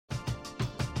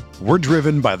We're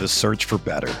driven by the search for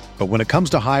better. But when it comes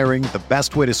to hiring, the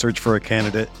best way to search for a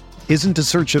candidate isn't to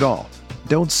search at all.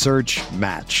 Don't search,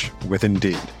 match with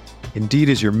Indeed. Indeed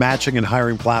is your matching and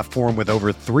hiring platform with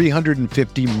over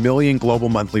 350 million global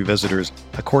monthly visitors,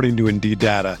 according to Indeed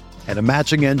data, and a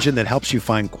matching engine that helps you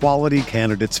find quality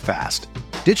candidates fast.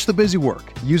 Ditch the busy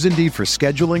work. Use Indeed for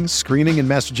scheduling, screening, and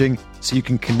messaging so you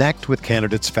can connect with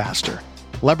candidates faster.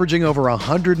 Leveraging over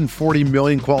 140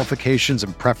 million qualifications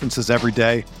and preferences every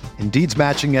day, Indeed's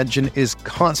matching engine is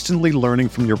constantly learning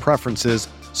from your preferences,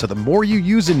 so the more you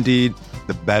use Indeed,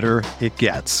 the better it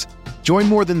gets. Join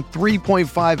more than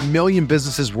 3.5 million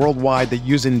businesses worldwide that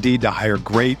use Indeed to hire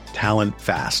great talent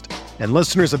fast. And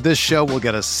listeners of this show will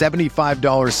get a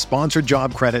 $75 sponsored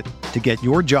job credit to get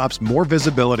your jobs more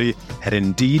visibility at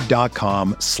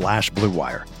Indeed.com/Blue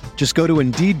Wire. Just go to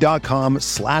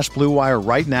Indeed.com/Blue Wire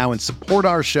right now and support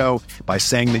our show by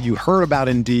saying that you heard about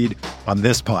Indeed on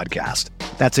this podcast.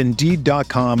 That's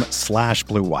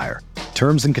Indeed.com/Blue Wire.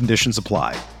 Terms and conditions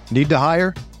apply. Need to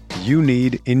hire? You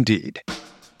need Indeed.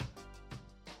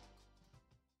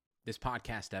 This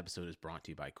podcast episode is brought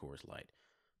to you by Coors Light.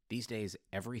 These days,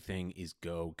 everything is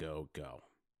go, go, go.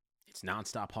 It's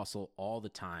nonstop hustle all the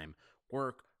time.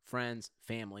 Work, friends,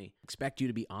 family, expect you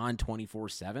to be on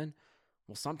 24/7.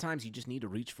 Well, sometimes you just need to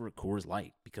reach for a Coors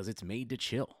Light because it's made to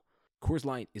chill. Coors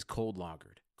Light is cold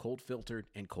lagered, cold filtered,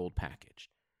 and cold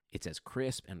packaged. It's as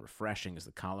crisp and refreshing as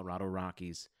the Colorado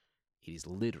Rockies. It is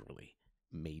literally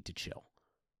made to chill.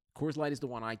 Coors Light is the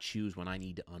one I choose when I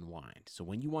need to unwind. So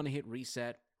when you want to hit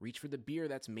reset, reach for the beer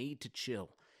that's made to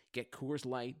chill. Get Coors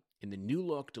Light in the new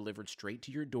look delivered straight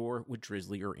to your door with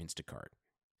Drizzly or Instacart.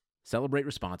 Celebrate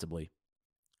responsibly.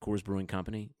 Coors Brewing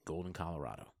Company, Golden,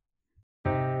 Colorado.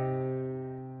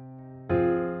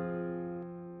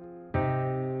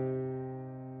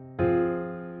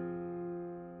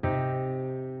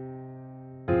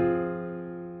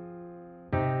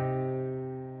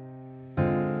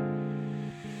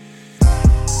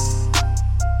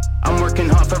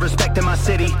 For respect in my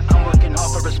city, I'm working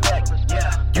hard for respect.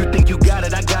 Yeah, you think you got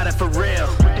it, I got it for real.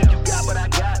 You think you got what I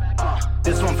got?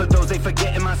 This one for those they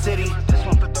forget in my city. This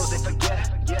one for those they forget.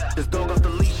 Yeah, this dog off the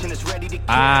leash and it's ready to.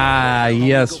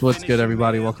 Yes. What's good,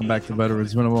 everybody? Welcome back to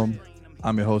Veterans Minimum.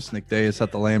 I'm your host, Nick Dayes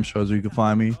at the Lamb Shows, where you can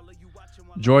find me.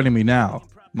 Joining me now,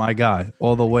 my guy,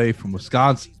 all the way from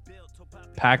Wisconsin,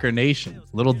 Packer Nation.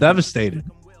 A little devastated,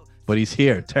 but he's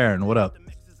here. Taryn, what up?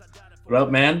 What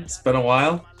up, man? It's been a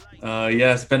while.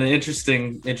 It's been an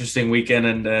interesting weekend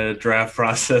and draft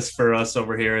process for us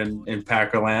over here in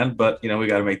Packerland, but we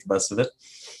got to make the best of it.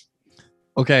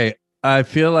 Okay, I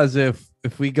feel as if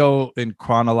we go in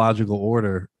chronological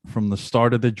order from the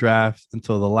start of the draft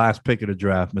until the last pick of the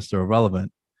draft, Mr.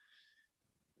 Irrelevant,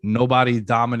 nobody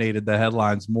dominated the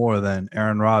headlines more than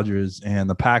Aaron Rodgers and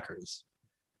the Packers.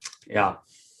 Yeah.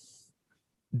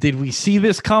 Did we see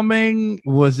this coming?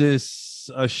 Was this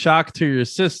a shock to your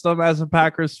system as a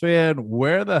Packers fan?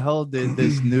 Where the hell did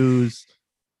this news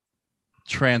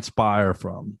transpire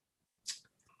from?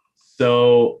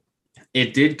 So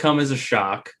it did come as a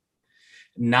shock.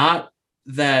 Not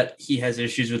that he has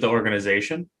issues with the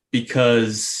organization,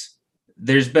 because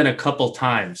there's been a couple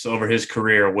times over his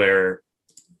career where,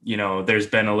 there's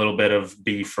been a little bit of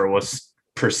beef or what's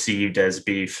perceived as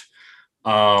beef.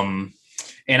 And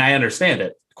I understand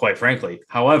it, quite frankly.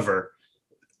 However,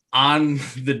 on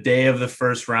the day of the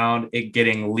first round, it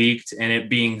getting leaked and it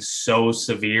being so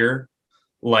severe,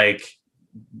 like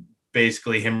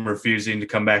basically him refusing to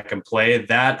come back and play,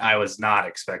 that I was not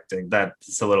expecting.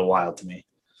 That's a little wild to me.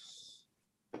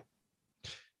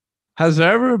 Has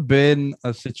there ever been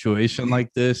a situation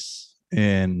like this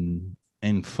in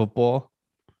football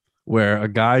where a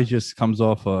guy just comes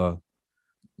off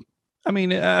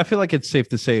I feel like it's safe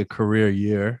to say a career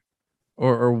year,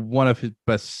 or one of his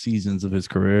best seasons of his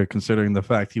career, considering the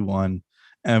fact he won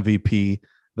MVP.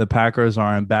 The Packers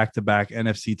are in back-to-back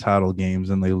NFC title games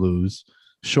and they lose.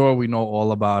 Sure, we know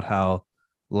all about how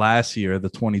last year, the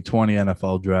 2020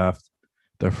 NFL draft,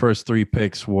 their first three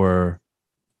picks were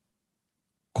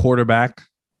quarterback,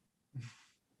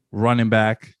 running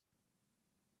back.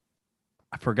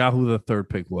 I forgot who the third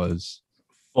pick was.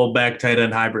 Fullback, tight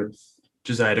end hybrid,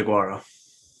 Josiah DeGuara.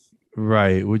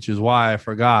 Right, which is why I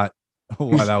forgot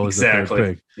why that was exactly. the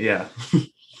third pick. Yeah.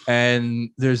 And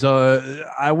there's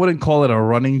I wouldn't call it a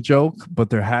running joke, but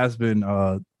there has been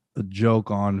a joke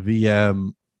on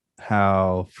VM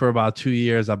how for about 2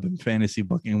 years I've been fantasy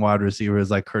booking wide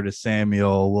receivers like Curtis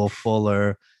Samuel, Will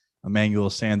Fuller, Emmanuel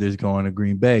Sanders going to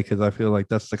Green Bay, because I feel like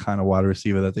that's the kind of wide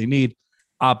receiver that they need,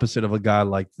 opposite of a guy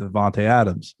like Devontae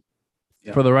Adams.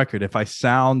 Yeah. For the record, if I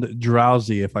sound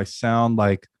drowsy, if I sound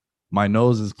like my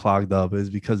nose is clogged up is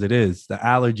because it is. The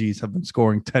allergies have been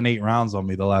scoring 10-8 rounds on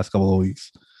me the last couple of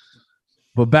weeks.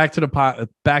 But back to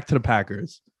the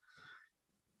Packers.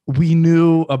 We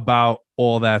knew about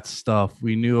all that stuff.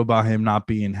 We knew about him not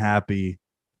being happy,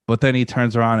 but then he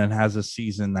turns around and has a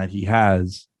season that he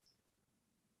has.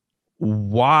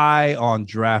 Why on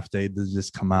draft day does this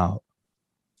come out?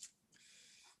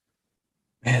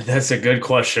 Man, that's a good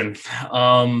question.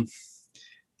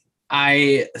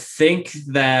 I think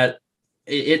that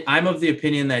I'm of the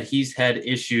opinion that he's had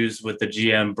issues with the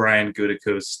GM, Brian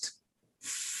Gutekunst,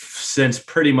 since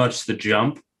pretty much the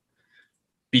jump,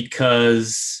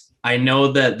 because I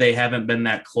know that they haven't been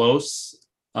that close.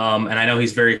 And I know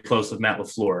he's very close with Matt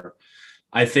LaFleur.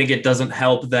 I think it doesn't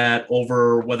help that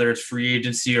over whether it's free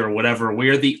agency or whatever, we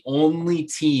are the only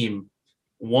team,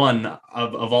 one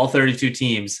of all 32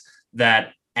 teams,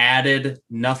 that added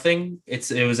nothing. It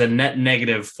was a net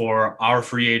negative for our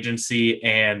free agency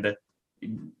and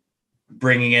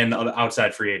bringing in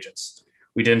outside free agents.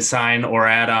 We didn't sign or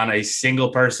add on a single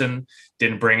person,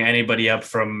 didn't bring anybody up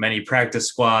from many practice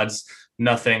squads,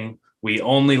 nothing. We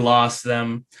only lost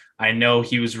them. I know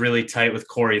he was really tight with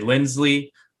Corey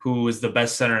Linsley, who was the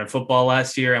best center in football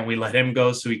last year, and we let him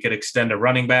go so he could extend a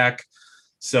running back.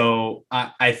 So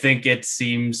I think it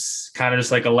seems kind of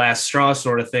just like a last straw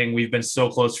sort of thing. We've been so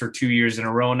close for 2 years in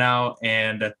a row now,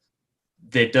 and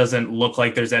it doesn't look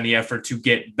like there's any effort to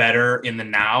get better in the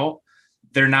now.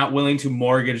 They're not willing to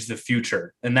mortgage the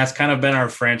future. And that's kind of been our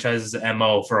franchise's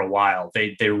MO for a while.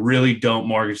 They really don't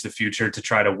mortgage the future to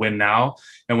try to win now.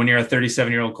 And when you're a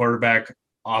 37-year-old quarterback,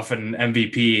 often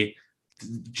MVP,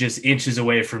 just inches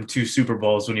away from 2 Super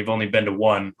Bowls when you've only been to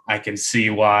 1, I can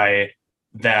see why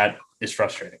that is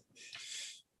frustrating.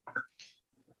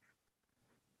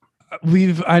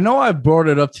 I know I brought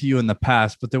it up to you in the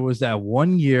past, but there was that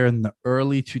one year in the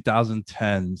early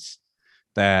 2010s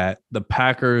that the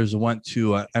Packers went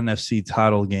to an NFC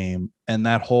title game, and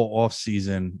that whole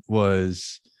offseason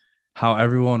was how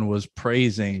everyone was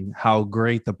praising how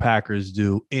great the Packers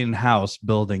do in-house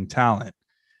building talent.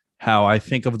 How I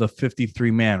think of the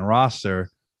 53-man roster,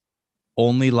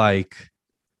 only like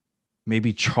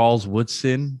maybe Charles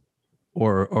Woodson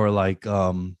or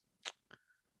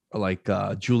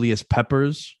Julius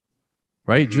Peppers,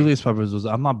 right? Mm-hmm. Julius Peppers was,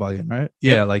 I'm not bugging, right?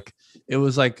 Yeah, like it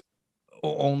was like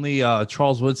only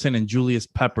Charles Woodson and Julius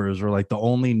Peppers were like the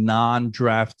only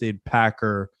non-drafted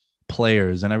Packer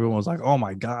players, and everyone was like, "Oh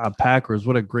my God, Packers!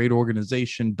 What a great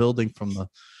organization, building from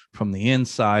the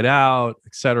inside out,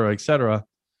 et cetera, et cetera."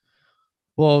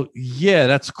 Well, yeah,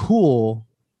 that's cool.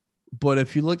 But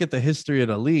if you look at the history of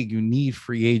the league, you need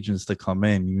free agents to come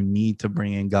in. You need to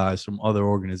bring in guys from other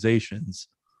organizations.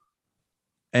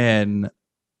 And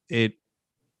it's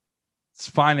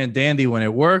fine and dandy when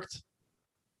it worked.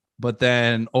 But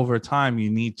then over time, you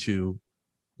need to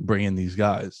bring in these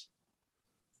guys.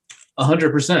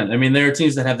 100%. I mean, there are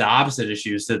teams that have the opposite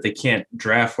issues, that they can't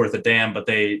draft worth a damn, but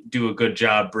they do a good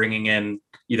job bringing in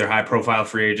either high-profile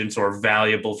free agents or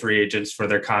valuable free agents for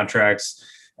their contracts.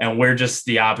 And we're just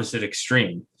the opposite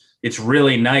extreme. It's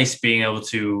really nice being able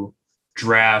to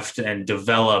draft and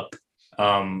develop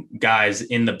guys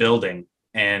in the building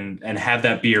and have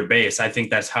that be your base. I think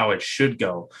that's how it should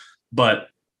go. But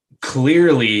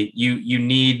clearly you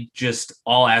need just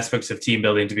all aspects of team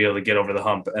building to be able to get over the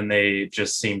hump. And they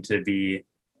just seem to be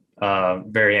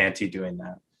very anti doing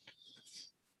that.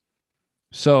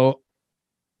 So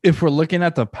if we're looking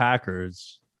at the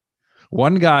Packers,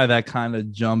 one guy that kind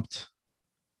of jumped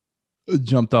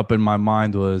up in my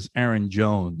mind was Aaron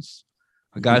Jones,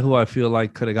 a guy who I feel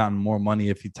like could have gotten more money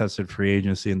if he tested free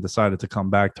agency and decided to come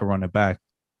back to run it back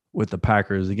with the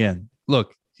Packers again.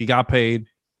 Look, he got paid.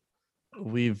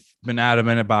 We've been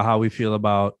adamant about how we feel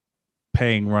about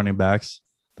paying running backs.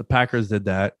 The Packers did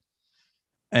that.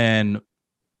 And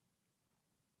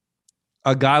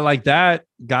a guy like that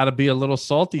got to be a little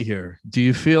salty here. Do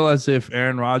you feel as if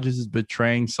Aaron Rodgers is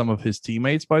betraying some of his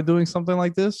teammates by doing something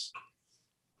like this?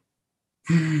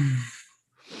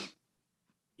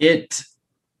 It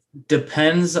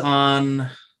depends on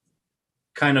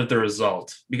kind of the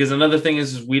result, because another thing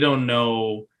is we don't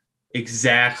know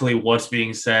exactly what's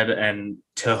being said and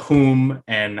to whom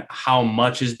and how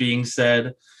much is being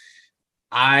said.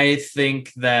 I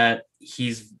think that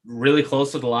he's really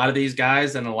close with a lot of these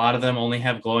guys, and a lot of them only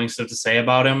have glowing stuff to say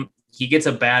about him. He gets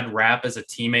a bad rap as a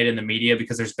teammate in the media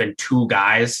because there's been 2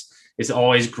 guys. It's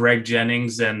always Greg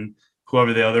Jennings and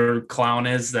whoever the other clown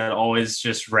is that always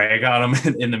just rag on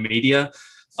him in the media.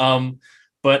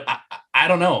 But I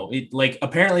don't know.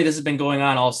 Apparently this has been going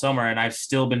on all summer, and I've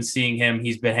still been seeing him.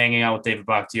 He's been hanging out with David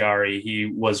Bakhtiari. He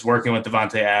was working with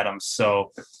Devontae Adams.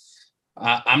 So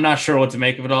I'm not sure what to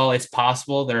make of it all. It's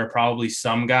possible there are probably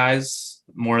some guys,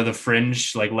 more of the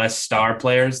fringe, like less star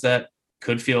players, that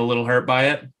could feel a little hurt by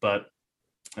it, but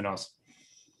who knows?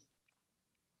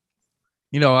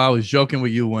 I was joking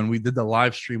with you when we did the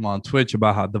live stream on Twitch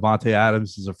about how Devontae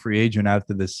Adams is a free agent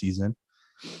after this season.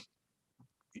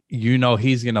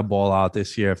 He's going to ball out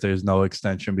this year if there's no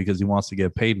extension because he wants to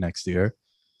get paid next year.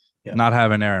 Yeah. Not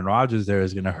having Aaron Rodgers there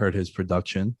is going to hurt his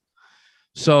production.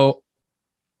 So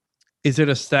is it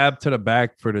a stab to the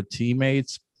back for the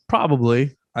teammates?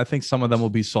 Probably. I think some of them will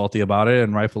be salty about it,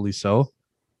 and rightfully so.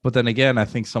 But then again, I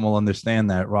think some will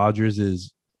understand that Rodgers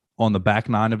is on the back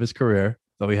nine of his career,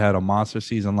 though he had a monster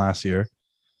season last year,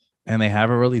 and they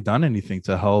haven't really done anything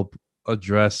to help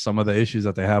address some of the issues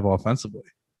that they have offensively.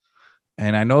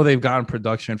 And I know they've gotten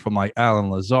production from like Alan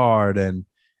Lazard and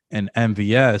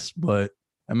MVS, but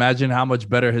imagine how much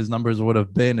better his numbers would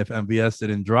have been if MVS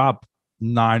didn't drop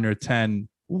 9 or 10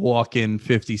 walk-in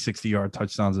 50, 60-yard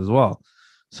touchdowns as well.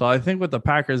 So I think with the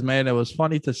Packers, man, it was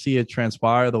funny to see it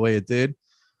transpire the way it did.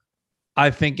 I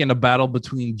think in a battle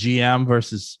between GM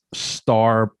versus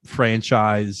star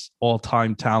franchise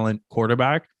all-time talent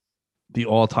quarterback, the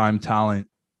all-time talent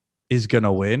is going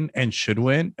to win and should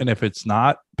win. And if it's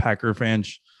not, Packer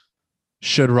fans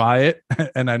should riot.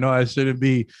 And I know I shouldn't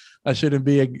be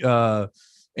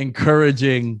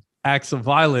encouraging acts of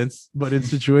violence, but in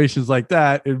situations like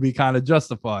that, it'd be kind of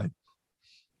justified.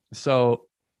 So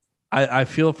I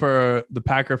feel for the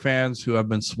Packer fans who have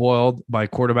been spoiled by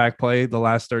quarterback play the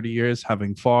last 30 years,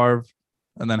 having Favre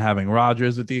and then having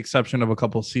Rodgers, with the exception of a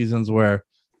couple of seasons where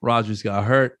Rodgers got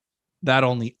hurt. That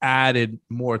only added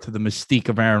more to the mystique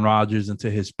of Aaron Rodgers and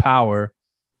to his power,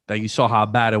 that you saw how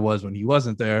bad it was when he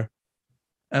wasn't there.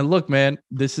 And look, man,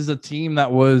 this is a team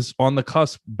that was on the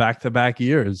cusp back-to-back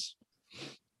years.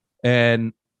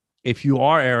 And if you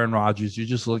are Aaron Rodgers, you're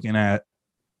just looking at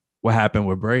what happened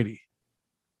with Brady.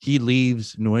 He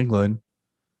leaves New England,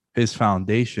 his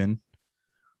foundation,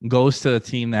 goes to a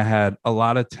team that had a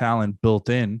lot of talent built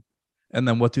in. And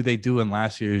then what do they do in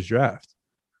last year's draft?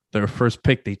 Their first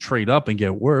pick, they trade up and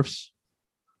get Wirfs,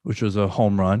 which was a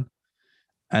home run.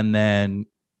 And then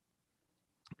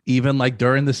even like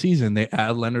during the season, they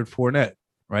add Leonard Fournette,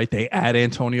 right? They add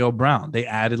Antonio Brown. They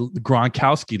added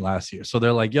Gronkowski last year. So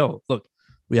they're like, yo, look,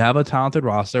 we have a talented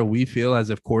roster. We feel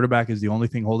as if quarterback is the only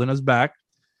thing holding us back.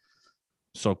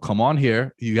 So come on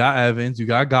here. You got Evans. You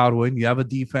got Godwin. You have a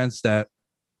defense that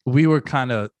we were kind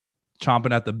of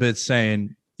chomping at the bit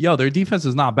saying, yo, their defense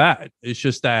is not bad. It's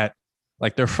just that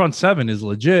like their front seven is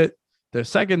legit. Their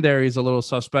secondary is a little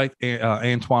suspect.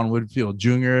 Antoine Woodfield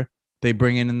Jr., they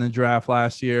bring in the draft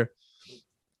last year.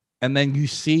 And then you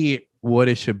see what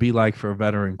it should be like for a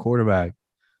veteran quarterback.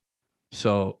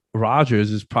 So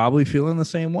Rodgers is probably feeling the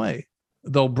same way.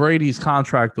 Though Brady's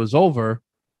contract was over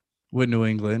with New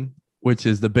England, which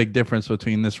is the big difference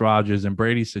between this Rodgers and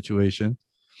Brady situation.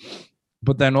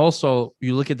 But then also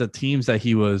you look at the teams that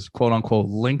he was quote unquote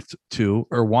linked to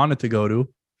or wanted to go to.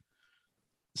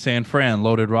 San Fran,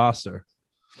 loaded roster.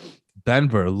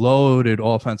 Denver, loaded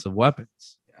offensive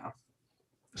weapons. Yeah.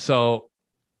 So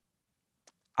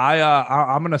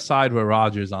I'm going to side with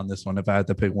Rodgers on this one if I had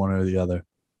to pick one or the other.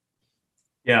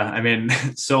 Yeah, I mean,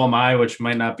 so am I, which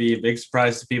might not be a big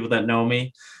surprise to people that know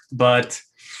me. But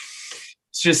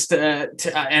it's just, and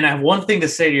I have one thing to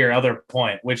say to your other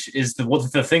point, which is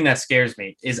the thing that scares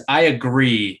me, is I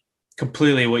agree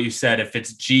completely what you said. If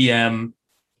it's GM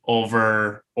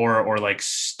over or like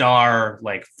star,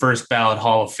 like first ballot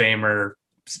Hall of Famer,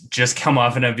 just come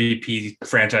off an MVP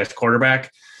franchise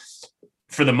quarterback,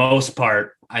 for the most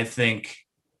part, I think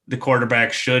the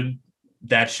quarterback should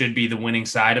be the winning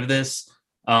side of this,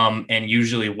 and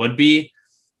usually would be.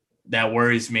 That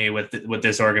worries me with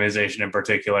this organization in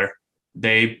particular.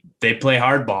 They play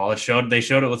hardball. They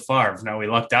showed it with Favre. Now we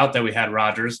lucked out that we had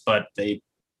Rodgers, but they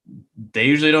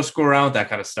usually don't screw around with that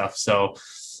kind of stuff. So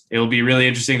it'll be really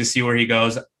interesting to see where he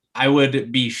goes. I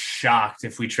would be shocked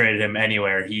if we traded him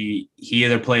anywhere. He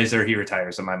either plays or he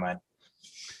retires in my mind.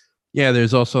 Yeah,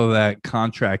 there's also that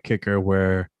contract kicker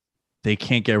where they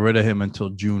can't get rid of him until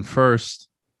June 1st.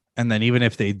 And then even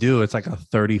if they do, it's like a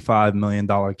 $35 million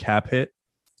cap hit.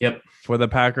 Yep. For the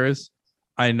Packers.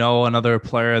 I know another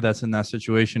player that's in that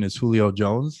situation is Julio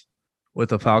Jones with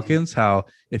the Falcons. How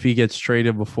if he gets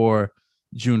traded before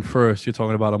June 1st, you're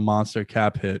talking about a monster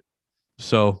cap hit.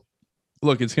 So,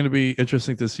 look, it's going to be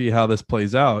interesting to see how this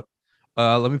plays out.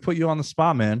 Let me put you on the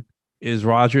spot, man. Is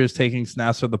Rodgers taking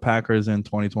snaps for the Packers in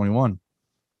 2021?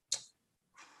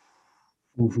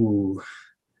 Ooh.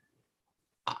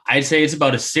 I'd say it's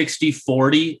about a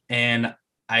 60-40, and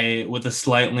with a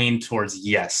slight lean towards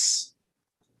yes.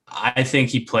 I think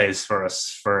he plays for us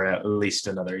for at least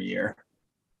another year.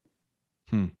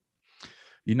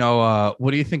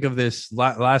 What do you think of this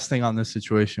last thing on this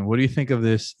situation? What do you think of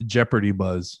this Jeopardy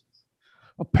buzz?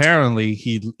 Apparently,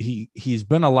 he's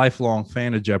been a lifelong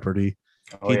fan of Jeopardy.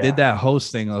 He did that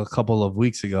hosting a couple of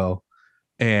weeks ago,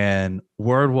 and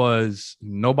word was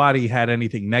nobody had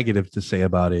anything negative to say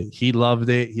about it. He loved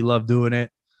it. He loved doing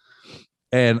it.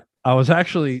 And I was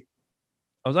actually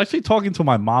talking to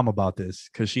my mom about this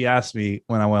because she asked me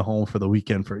when I went home for the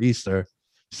weekend for Easter.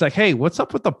 She's like, "Hey, what's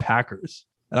up with the Packers?"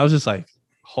 And I was just like,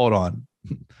 "Hold on,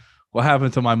 what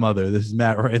happened to my mother? This is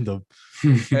Matt Random."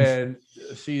 And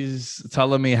she's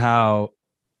telling me how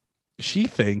she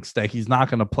thinks that he's not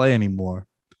going to play anymore.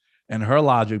 And her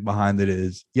logic behind it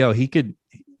is, he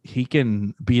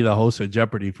can be the host of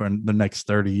Jeopardy for the next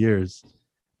 30 years.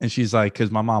 And she's like,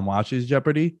 because my mom watches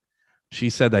Jeopardy, she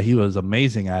said that he was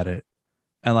amazing at it.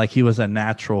 And like, he was a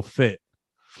natural fit.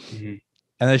 Mm-hmm.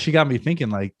 And then she got me thinking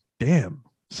like, damn,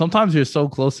 sometimes you're so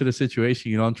close to the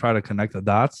situation, you don't try to connect the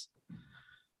dots.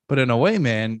 But in a way,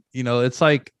 man, it's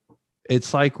like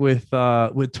with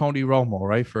Tony Romo,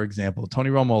 right? For example, Tony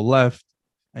Romo left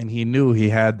and he knew he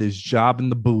had this job in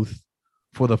the booth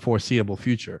for the foreseeable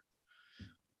future.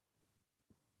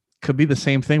 Could be the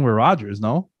same thing with Rodgers,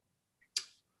 no?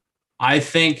 I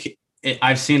think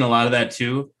I've seen a lot of that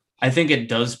too. I think it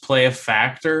does play a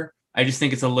factor. I just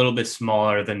think it's a little bit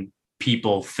smaller than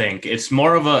people think. It's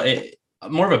more of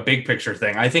a big picture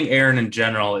thing. I think Aaron in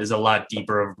general is a lot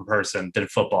deeper of a person than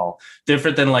football,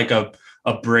 different than like a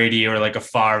Brady or like a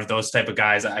Favre, those type of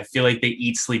guys. I feel like they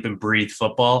eat, sleep, and breathe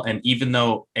football. And even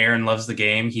though Aaron loves the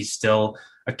game, he's still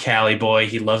a Cali boy.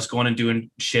 He loves going and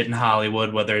doing shit in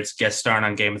Hollywood, whether it's guest starring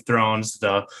on Game of Thrones,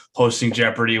 the hosting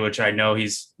Jeopardy, which I know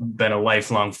he's been a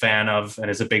lifelong fan of and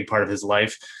is a big part of his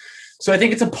life. So I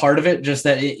think it's a part of it, just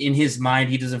that in his mind,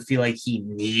 he doesn't feel like he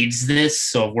needs this.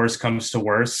 So if worse comes to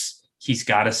worse, he's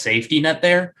got a safety net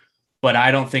there. But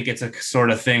I don't think it's a sort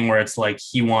of thing where it's like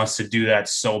he wants to do that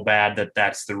so bad that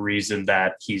that's the reason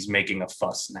that he's making a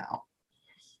fuss now.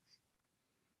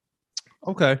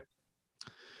 Okay.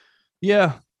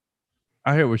 Yeah,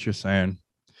 I hear what you're saying.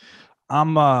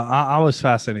 I was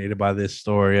fascinated by this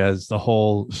story, as the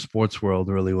whole sports world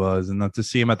really was, and then to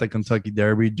see him at the Kentucky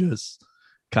Derby, just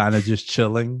kind of just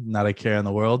chilling, not a care in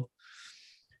the world.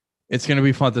 It's going to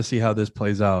be fun to see how this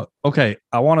plays out. Okay,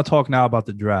 I want to talk now about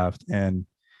the draft, and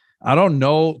I don't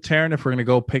know, Taryn, if we're going to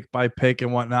go pick by pick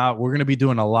and whatnot. We're going to be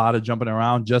doing a lot of jumping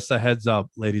around. Just a heads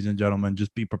up, ladies and gentlemen,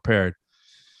 just be prepared.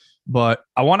 But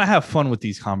I want to have fun with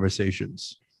these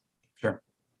conversations. Sure.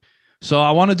 So I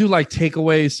want to do like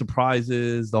takeaways,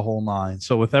 surprises, the whole nine.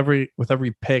 So with every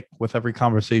pick, with every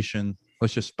conversation,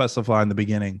 let's just specify in the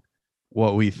beginning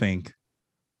what we think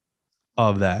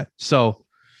of that. So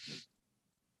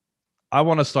I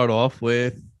want to start off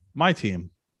with my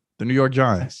team, the New York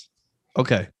Giants.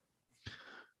 Okay.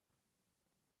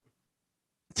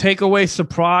 Takeaway,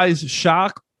 surprise,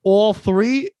 shock, all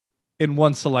three in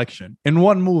one selection, in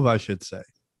one move, I should say.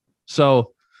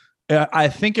 So I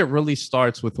think it really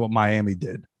starts with what Miami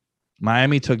did.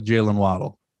 Miami took Jalen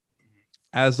Waddle.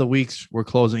 As the weeks were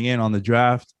closing in on the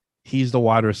draft, he's the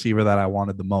wide receiver that I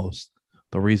wanted the most.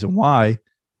 The reason why,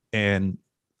 and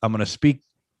I'm going to speak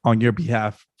on your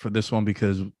behalf for this one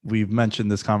because we've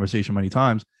mentioned this conversation many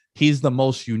times, he's the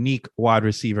most unique wide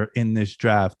receiver in this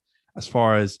draft, as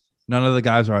far as none of the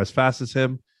guys are as fast as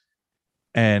him.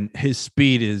 And his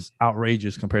speed is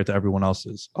outrageous compared to everyone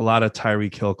else's. A lot of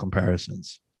Tyreek Hill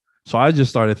comparisons. So I just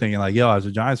started thinking like, as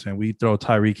a Giants fan, we throw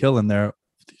Tyreek Hill in there,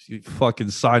 you fucking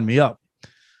sign me up.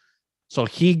 So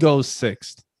he goes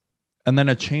sixth. And then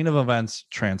a chain of events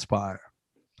transpire.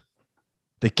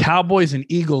 The Cowboys and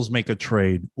Eagles make a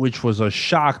trade, which was a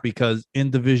shock because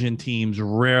in-division teams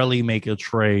rarely make a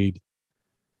trade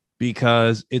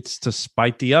because it's to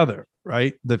spite the other,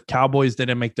 right? The Cowboys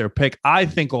didn't make their pick. I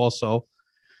think also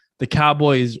the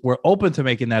Cowboys were open to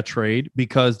making that trade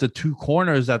because the two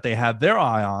corners that they had their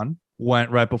eye on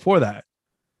went right before that.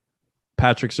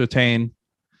 Patrick Surtain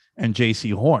and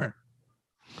J.C. Horn.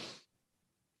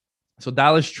 So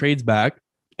Dallas trades back,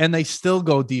 and they still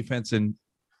go defense and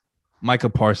Micah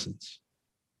Parsons.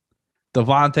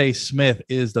 Devontae Smith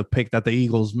is the pick that the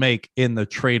Eagles make in the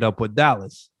trade up with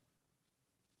Dallas.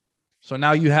 So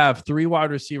now you have three wide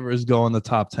receivers go in the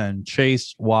top 10,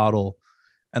 Chase, Waddle,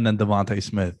 and then Devontae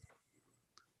Smith.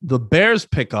 The Bears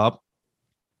pick up,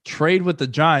 trade with the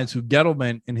Giants, who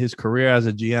Gettleman in his career as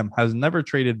a GM has never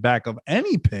traded back of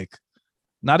any pick,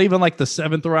 not even like the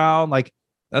 7th round. Like,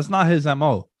 that's not his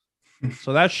MO.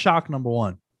 So that's shock number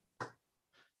one.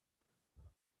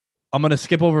 I'm going to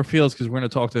skip over Fields because we're going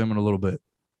to talk to him in a little bit.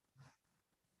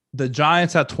 The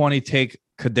Giants at 20 take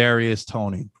Kadarius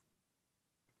Toney.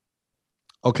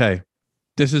 Okay,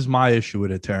 this is my issue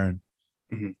with it, Taryn.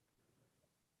 Mhm.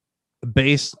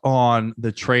 Based on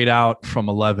the trade out from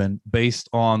 11, based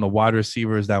on the wide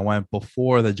receivers that went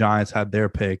before the Giants had their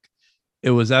pick,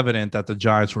 it was evident that the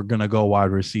Giants were going to go wide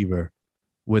receiver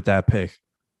with that pick.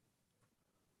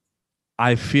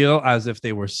 I feel as if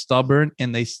they were stubborn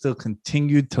and they still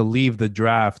continued to leave the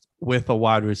draft with a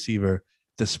wide receiver,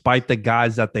 despite the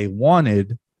guys that they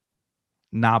wanted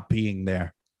not being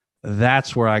there.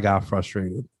 That's where I got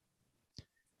frustrated.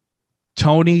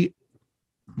 Toney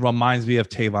reminds me of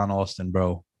Tavon Austin,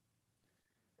 bro.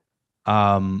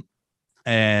 And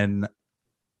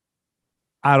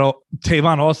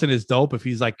Tavon Austin is dope if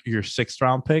he's like your 6th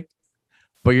round pick,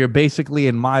 but you're basically,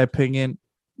 in my opinion,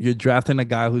 you're drafting a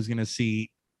guy who's going to see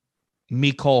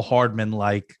Mecole Hardman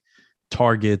like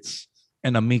targets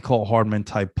and a Mecole Hardman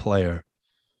type player.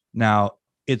 Now,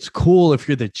 it's cool if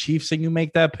you're the Chiefs and you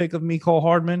make that pick of Mecole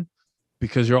Hardman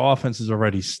because your offense is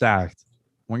already stacked.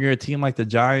 When you're a team like the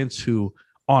Giants, who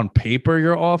on paper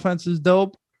your offense is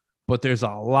dope, but there's a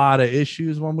lot of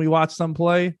issues when we watch them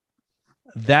play.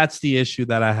 That's the issue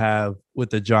that I have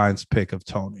with the Giants pick of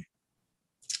Toney.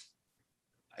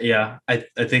 Yeah, I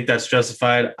think that's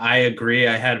justified. I agree.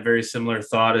 I had a very similar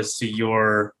thought as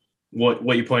to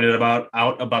what you pointed out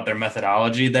about their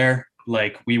methodology there.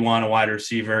 Like, we want a wide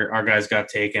receiver, our guys got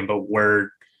taken, but we're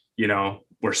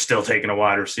still taking a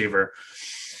wide receiver.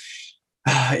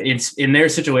 It's in their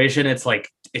situation. It's like,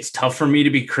 it's tough for me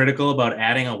to be critical about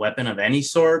adding a weapon of any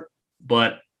sort,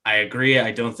 but I agree.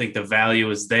 I don't think the value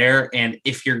is there. And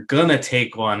if you're going to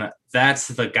take one, that's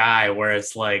the guy where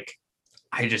it's like,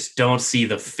 I just don't see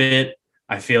the fit.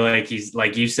 I feel like he's,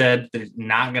 like you said,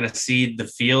 not going to see the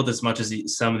field as much as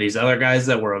some of these other guys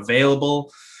that were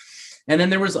available. And then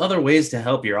there was other ways to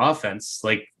help your offense.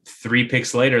 Like 3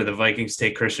 picks later, the Vikings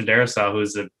take Christian Darrisaw,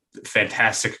 who's a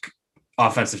fantastic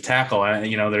offensive tackle.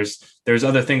 There's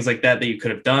other things like that you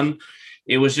could have done.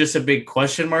 It was just a big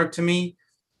question mark to me.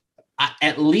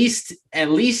 At least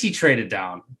he traded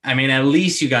down. I mean, at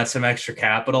least you got some extra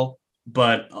capital.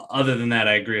 But other than that,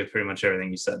 I agree with pretty much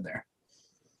everything you said there.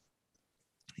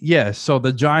 Yeah, so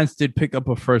the Giants did pick up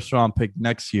a 1st round pick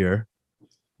next year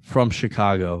from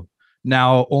Chicago.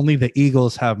 Now, only the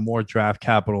Eagles have more draft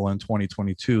capital in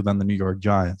 2022 than the New York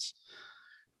Giants,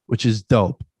 which is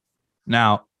dope.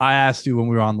 Now, I asked you when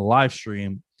we were on the live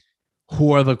stream,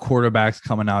 who are the quarterbacks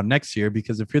coming out next year?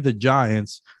 Because if you're the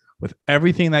Giants, with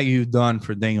everything that you've done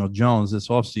for Daniel Jones this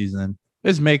offseason,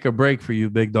 it's make or break for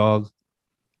you, big dog.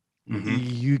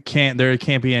 Mm-hmm. There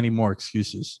can't be any more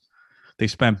excuses. They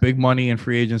spent big money in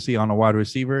free agency on a wide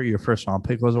receiver. Your 1st round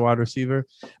pick was a wide receiver.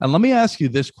 And let me ask you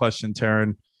this question,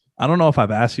 Taryn. I don't know if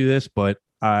I've asked you this, but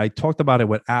I talked about it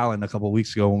with Alan a couple of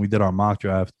weeks ago when we did our mock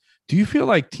draft. Do you feel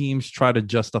like teams try to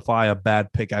justify a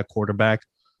bad pick at quarterback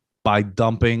by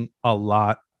dumping a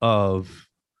lot of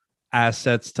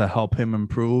assets to help him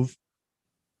improve,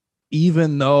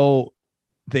 even though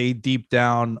they deep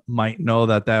down might know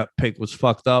that pick was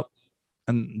fucked up,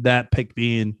 and that pick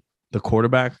being the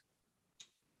quarterback?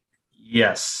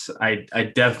 Yes, I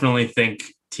definitely think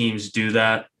teams do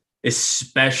that,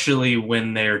 especially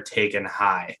when they're taken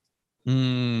high.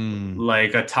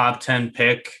 Like a top 10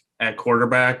 pick at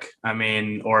quarterback. I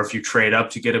mean, or if you trade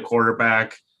up to get a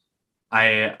quarterback,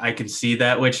 I can see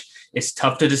that, which it's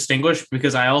tough to distinguish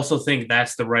because I also think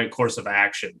that's the right course of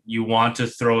action. You want to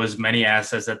throw as many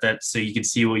assets at that so you can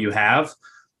see what you have.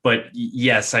 But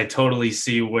yes, I totally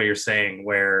see what you're saying,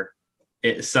 where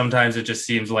sometimes it just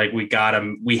seems like we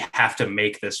have to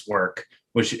make this work,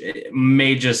 which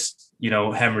may just,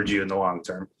 hemorrhage you in the long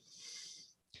term.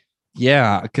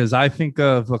 Yeah, because I think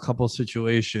of a couple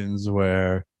situations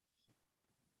where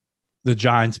the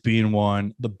Giants being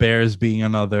one, the Bears being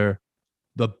another,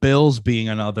 the Bills being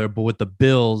another. But with the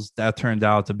Bills, that turned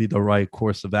out to be the right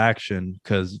course of action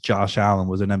because Josh Allen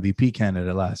was an MVP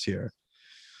candidate last year.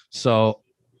 So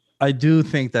I do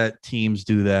think that teams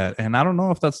do that. And I don't know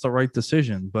if that's the right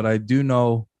decision, but I do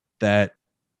know that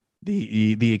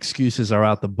the excuses are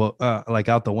out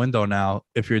the window now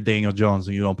if you're Daniel Jones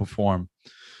and you don't perform.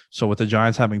 So with the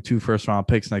Giants having 2 first-round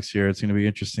picks next year, it's going to be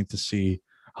interesting to see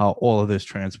how all of this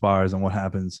transpires and what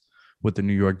happens with the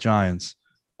New York Giants.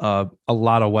 A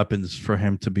lot of weapons for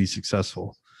him to be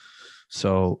successful.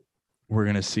 So we're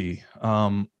going to see.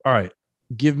 All right.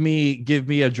 Give me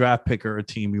a draft pick or a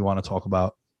team you want to talk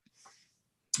about.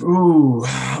 Ooh,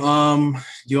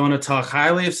 you want to talk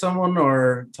highly of someone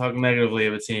or talk negatively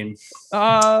of a team?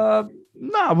 No,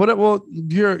 well,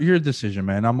 your decision,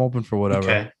 man. I'm open for whatever.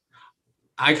 Okay.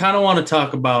 I kind of want to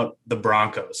talk about the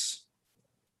Broncos.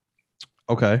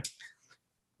 Okay.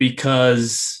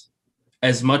 because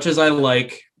as much as I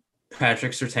like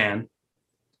Patrick Surtain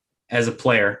as a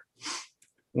player,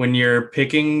 when you're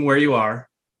picking where you are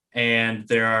and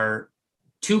there are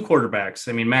two quarterbacks,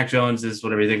 I mean, Mac Jones is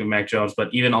whatever you think of Mac Jones,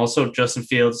 but even also Justin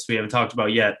Fields, we haven't talked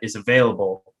about yet, is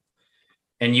available,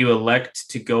 and you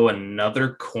elect to go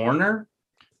another corner,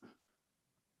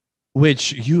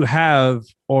 which you have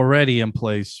already in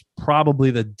place, probably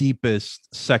the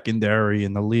deepest secondary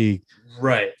in the league.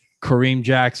 right? Kareem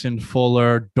Jackson,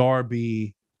 Fuller,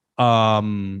 Darby.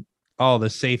 The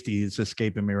safety is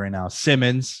escaping me right now.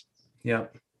 Simmons. Yeah.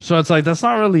 So it's like, that's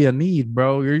not really a need,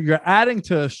 bro. You're adding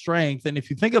to strength. And if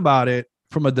you think about it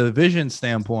from a division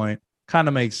standpoint, kind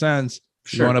of makes sense.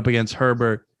 Sure. Going up against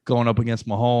Herbert, going up against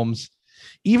Mahomes.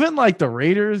 Even like the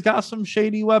Raiders got some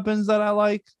shady weapons that I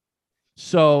like.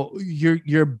 So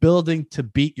you're building to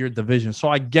beat your division. So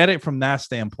I get it from that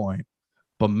standpoint.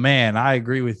 But man, I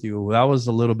agree with you. That was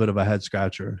a little bit of a head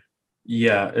scratcher.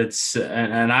 Yeah, it's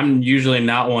and I'm usually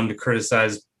not one to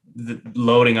criticize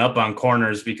loading up on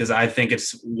corners because I think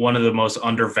it's one of the most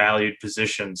undervalued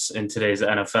positions in today's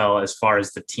NFL as far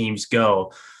as the teams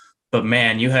go. But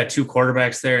man, you had two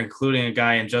quarterbacks there, including a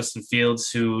guy in Justin Fields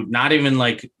who, not even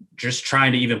like just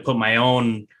trying to even put my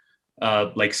own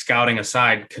like scouting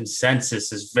aside,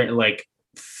 consensus is very, like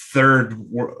third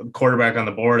quarterback on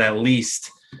the board at least.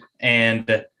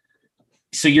 And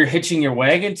so you're hitching your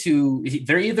wagon to,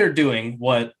 they're either doing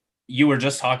what you were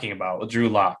just talking about with Drew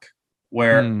Lock,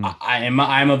 where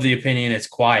I'm of the opinion it's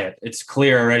quiet. It's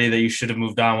clear already that you should have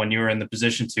moved on when you were in the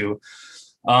position to.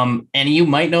 And you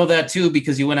might know that too,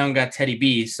 because you went out and got Teddy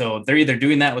B. So they're either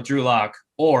doing that with Drew Lock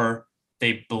or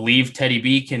they believe Teddy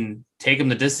B can take him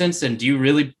the distance. And do you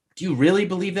really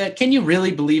believe that? Can you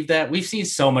really believe that? We've seen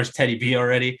so much Teddy B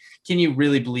already. Can you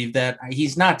really believe that?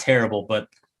 He's not terrible, but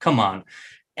come on.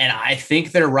 And I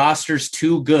think their roster's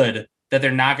too good that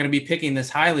they're not going to be picking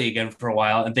this highly again for a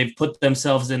while. And they've put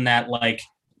themselves in that like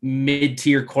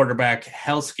mid-tier quarterback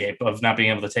hellscape of not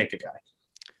being able to take a guy.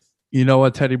 You know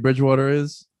what Teddy Bridgewater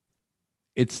is?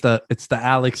 It's the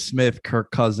Alex Smith,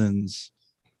 Kirk Cousins.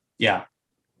 Yeah.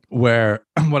 Where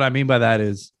what I mean by that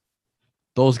is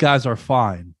those guys are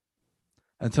fine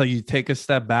until you take a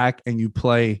step back and you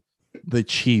play the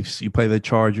Chiefs, you play the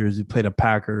Chargers, you play the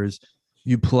Packers,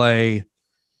 you play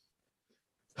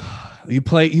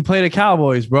the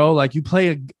Cowboys, bro. Like you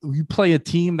play a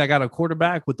team that got a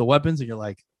quarterback with the weapons, and you're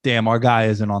like, damn, our guy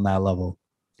isn't on that level.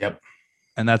 Yep.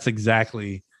 And that's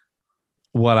exactly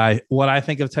what I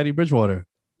think of Teddy Bridgewater.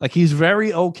 Like he's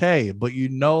very okay, but you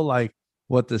know like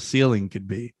what the ceiling could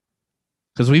be.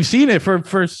 Because we've seen it for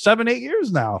 7-8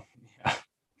 years now.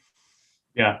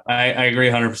 Yeah, I agree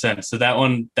 100%. So that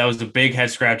was a big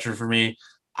head scratcher for me.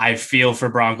 I feel for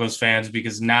Broncos fans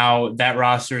because now that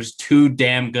roster is too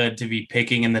damn good to be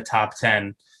picking in the top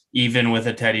 10, even with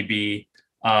a Teddy B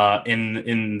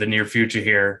in the near future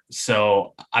here.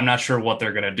 So I'm not sure what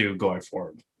they're going to do going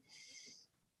forward.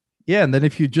 Yeah, and then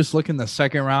if you just look in the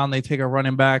second round, they take a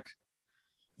running back.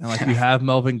 And like you have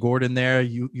Melvin Gordon there.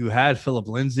 You had Phillip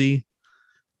Lindsay,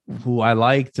 who I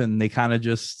liked, and they kind of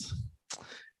just,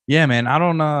 yeah, man, I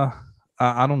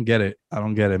don't get it. I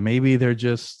don't get it. Maybe they're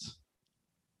just,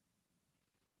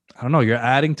 I don't know. You're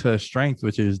adding to a strength,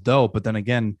 which is dope. But then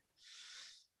again,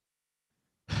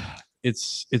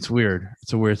 it's weird.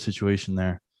 It's a weird situation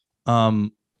there. I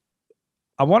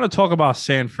want to talk about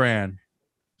San Fran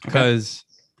because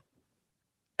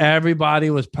everybody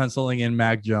was penciling in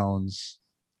Mac Jones,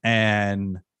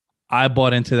 and I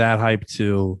bought into that hype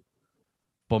too.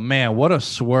 But man, what a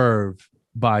swerve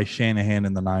by Shanahan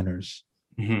and the Niners.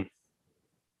 Mm-hmm.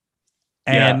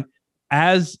 And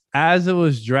as it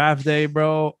was draft day,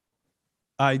 bro,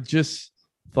 I just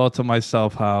thought to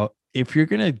myself how if you're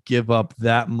going to give up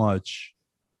that much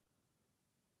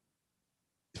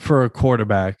for a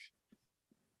quarterback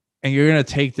and you're going to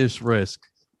take this risk,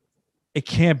 it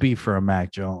can't be for a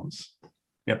Mac Jones.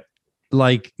 Yep.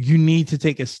 Like you need to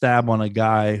take a stab on a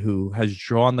guy who has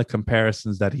drawn the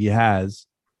comparisons that he has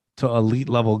to elite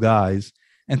level guys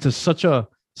and to such a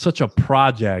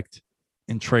project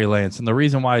in Trey Lance. And the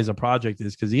reason why he's a project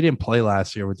is because he didn't play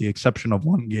last year with the exception of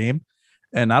one game.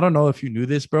 And I don't know if you knew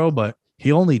this, bro, but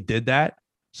he only did that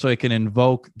so he can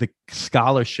invoke the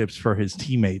scholarships for his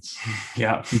teammates.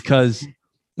 Yeah. Because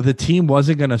the team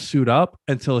wasn't going to suit up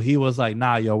until he was like,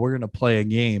 nah, yo, we're going to play a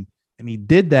game. And he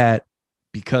did that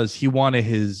because he wanted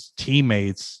his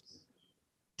teammates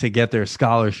to get their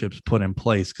scholarships put in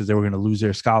place because they were going to lose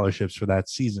their scholarships for that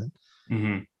season.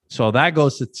 Mm-hmm. So that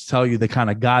goes to tell you the kind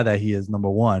of guy that he is, number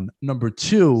one. Number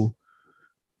two,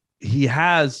 he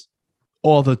has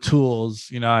all the tools.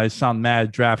 You know, I sound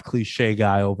mad draft cliche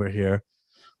guy over here,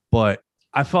 but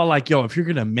I felt like, yo, if you're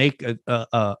gonna make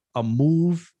a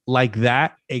move like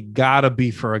that, it gotta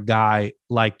be for a guy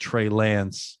like Trey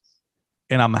Lance,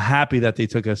 and I'm happy that they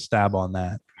took a stab on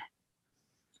that.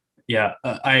 Yeah,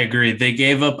 I agree. They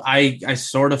gave up. I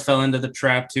sort of fell into the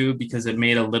trap too because it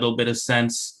made a little bit of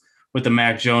sense with the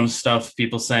Mac Jones stuff.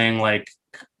 People saying like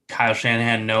Kyle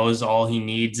Shanahan knows all he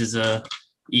needs is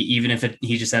even if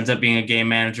he just ends up being a game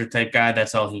manager type guy,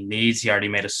 that's all he needs. He already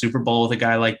made a Super Bowl with a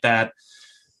guy like that.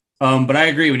 But I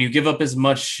agree. When you give up as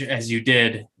much as you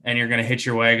did, and you're going to hit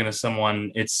your wagon to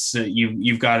someone, it's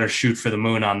you've got to shoot for the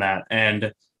moon on that.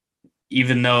 And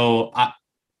even though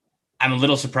I'm a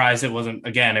little surprised it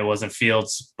wasn't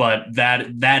Fields, but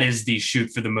that is the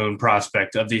shoot for the moon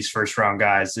prospect of these first round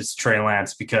guys. It's Trey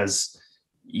Lance, because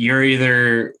you're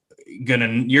either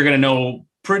gonna know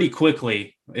pretty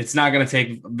quickly. It's not going to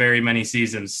take very many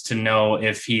seasons to know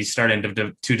if he's starting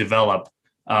to develop,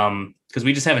 because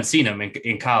we just haven't seen him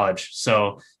in college.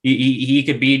 So he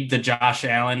could be the Josh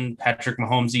Allen, Patrick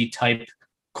Mahomes type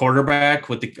quarterback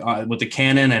with the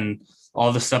cannon and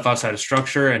all the stuff outside of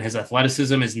structure, and his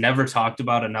athleticism is never talked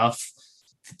about enough.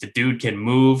 The dude can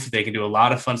move. They can do a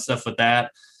lot of fun stuff with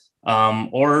that.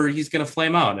 Or he's going to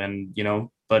flame out, and,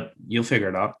 but you'll figure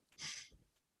it out.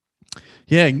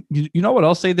 Yeah. You know what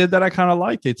else they did that I kind of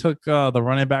liked? They took the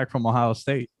running back from Ohio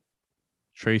State,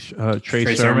 Trey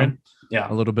Sermon. Yeah.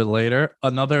 A little bit later.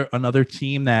 Another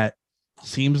team that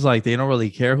seems like they don't really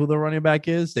care who the running back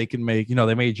is. They can make,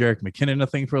 they made Jerick McKinnon a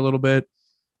thing for a little bit.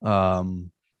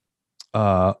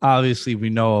 Obviously we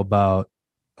know about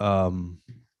a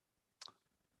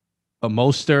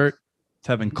Mostert.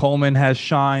 Tevin Coleman has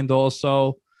shined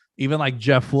also. Even like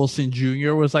Jeff Wilson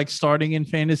Jr. was like starting in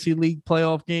fantasy league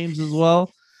playoff games as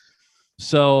well.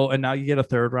 So, and now you get a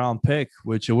 3rd round pick,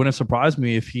 which it wouldn't surprise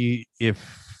me if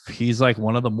he's like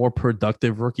one of the more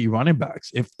productive rookie running backs.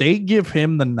 If they give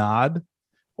him the nod,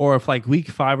 or if like week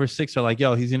 5 or 6 are like,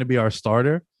 yo, he's going to be our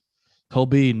starter, he'll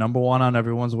be number 1 on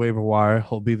everyone's waiver wire.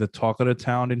 He'll be the talk of the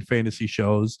town in fantasy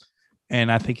shows.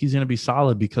 And I think he's going to be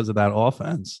solid because of that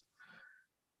offense.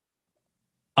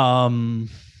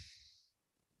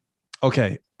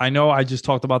 Okay. I know I just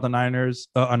talked about the Niners.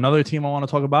 Another team I want to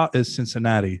talk about is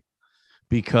Cincinnati,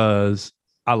 because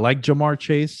I like Jamar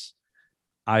Chase.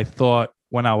 I thought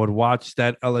when I would watch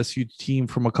that LSU team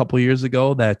from a couple years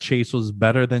ago that Chase was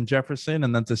better than Jefferson,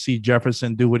 and then to see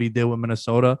Jefferson do what he did with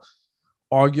Minnesota,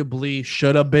 arguably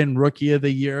should have been rookie of the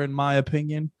year, in my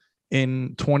opinion,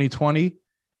 in 2020.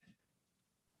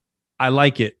 I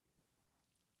like it.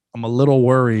 I'm a little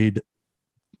worried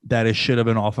that it should have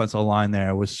been offensive line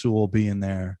there with Sewell being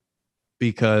there,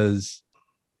 because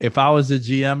if I was a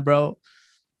GM, bro,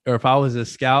 or if I was a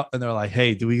scout and they're like,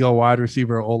 hey, do we go wide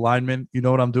receiver or lineman? You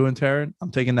know what I'm doing, Taryn?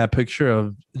 I'm taking that picture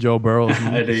of Joe Burrow's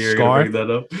scar,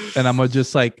 and I'm going to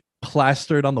just like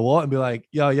plaster it on the wall and be like,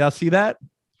 yo, y'all see that?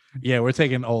 Yeah, we're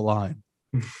taking O-line.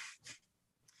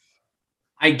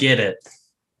 I get it.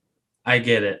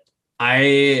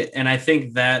 I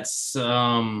think that's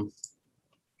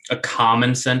a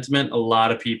common sentiment. A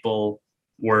lot of people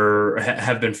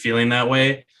have been feeling that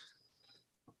way.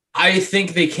 I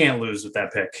think they can't lose with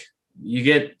that pick. You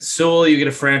get Sewell, you get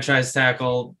a franchise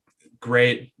tackle.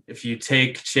 Great. If you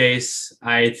take Chase,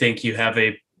 I think you have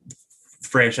a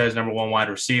franchise number 1 wide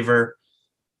receiver.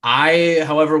 I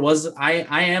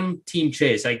am team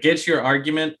Chase. I get your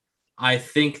argument. I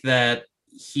think that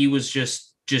he was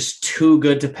just too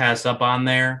good to pass up on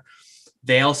there.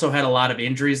 They also had a lot of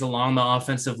injuries along the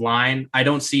offensive line. I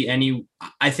don't see any.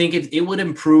 I think it would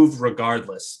improve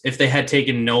regardless if they had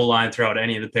taken no line throughout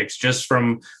any of the picks, just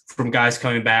from guys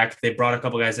coming back. They brought a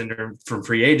couple guys in from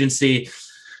free agency.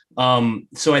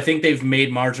 So I think they've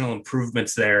made marginal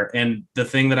improvements there. And the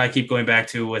thing that I keep going back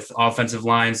to with offensive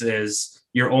lines is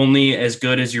you're only as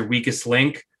good as your weakest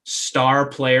link. Star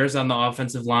players on the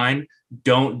offensive line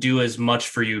don't do as much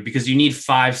for you, because you need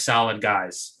 5 solid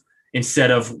guys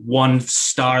instead of 1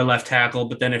 star left tackle.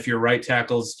 But then if your right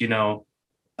tackle's,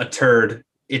 a turd,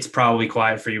 it's probably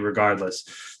quiet for you regardless.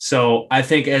 So I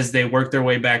think as they work their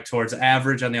way back towards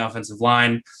average on the offensive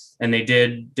line, and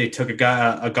they took a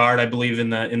guard, I believe, in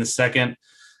the second.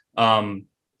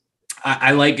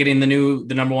 I like getting the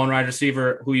number 1 wide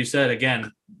receiver, who you said,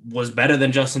 again, was better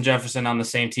than Justin Jefferson on the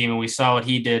same team. And we saw what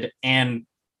he did and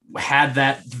had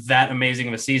that amazing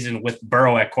of a season with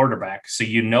Burrow at quarterback. So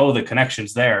the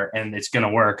connection's there and it's going to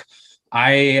work.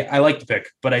 I like the pick,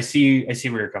 but I see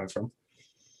where you're coming from.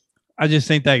 I just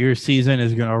think that your season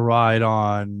is going to ride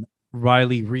on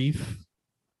Riley Reef,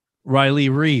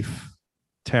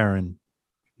 Taryn,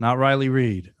 not Riley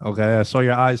Reed. Okay. I saw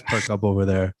your eyes perk up over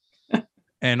there.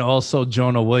 And also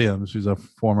Jonah Williams, who's a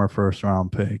former 1st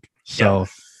round pick. So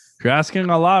You're asking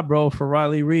a lot, bro, for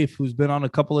Riley Reef, who's been on a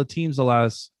couple of teams the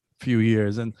last few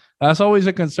years. And that's always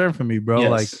a concern for me, bro. Yes.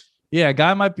 Like, yeah, a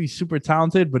guy might be super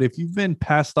talented, but if you've been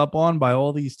passed up on by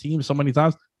all these teams so many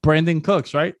times, Brandon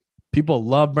Cooks, right? People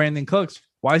love Brandon Cooks.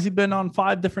 Why has he been on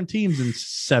 5 different teams in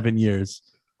 7 years?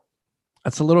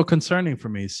 That's a little concerning for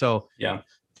me. So, yeah.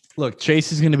 Look,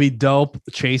 Chase is going to be dope.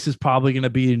 Chase is probably going to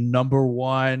be number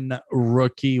 1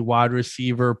 rookie wide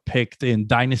receiver picked in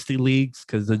dynasty leagues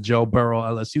because the Joe Burrow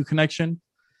LSU connection.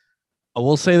 I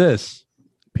will say this.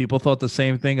 People thought the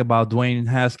same thing about Dwayne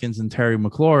Haskins and Terry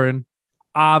McLaurin.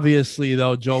 Obviously,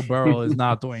 though, Joe Burrow is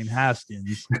not Dwayne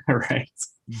Haskins. Right.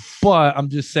 But I'm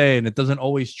just saying it doesn't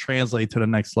always translate to the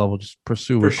next level. Just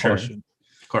pursue with caution.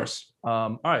 Of course.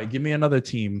 All right. Give me another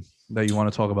team that you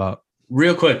want to talk about.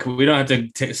 Real quick, we don't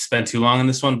have to spend too long on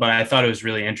this one, but I thought it was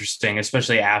really interesting,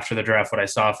 especially after the draft, what I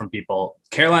saw from people.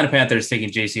 Carolina Panthers taking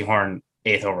JC Horn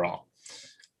 8th overall.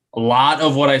 A lot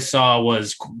of what I saw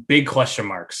was big question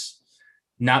marks,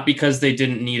 not because they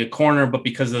didn't need a corner, but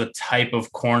because of the type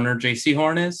of corner JC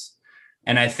Horn is.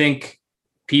 And I think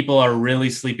people are really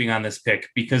sleeping on this pick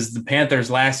because the Panthers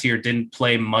last year didn't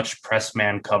play much press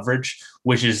man coverage,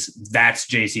 that's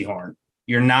JC Horn.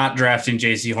 You're not drafting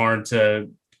JC Horn to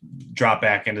drop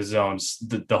back into zones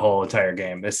the whole entire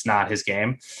game. It's not his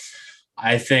game.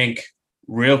 I think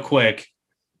real quick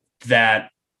that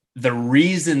the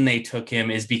reason they took him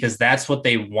is because that's what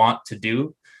they want to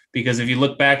do. Because if you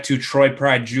look back to Troy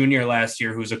Pride Jr. last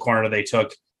year, who's a corner they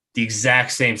took, the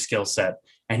exact same skill set.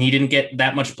 And he didn't get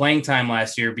that much playing time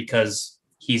last year because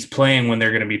he's playing when they're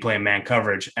going to be playing man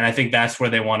coverage. And I think that's where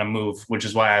they want to move, which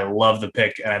is why I love the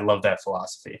pick and I love that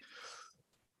philosophy.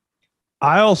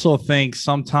 I also think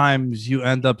sometimes you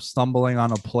end up stumbling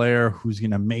on a player who's going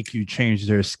to make you change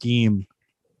their scheme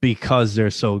because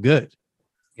they're so good.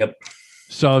 Yep.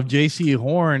 So if JC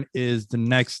Horn is the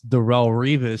next Darrelle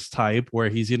Revis type where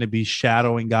he's going to be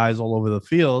shadowing guys all over the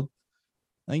field,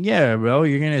 then yeah, bro,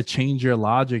 you're going to change your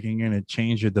logic and you're going to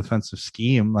change your defensive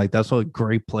scheme. Like that's what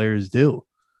great players do.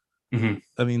 Mm-hmm.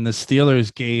 I mean, the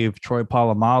Steelers gave Troy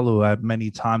Polamalu at many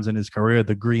times in his career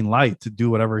the green light to do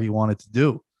whatever he wanted to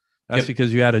do. That's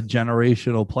because you had a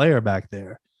generational player back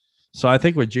there. So I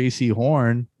think with JC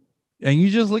Horn, and you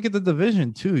just look at the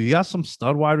division too, you got some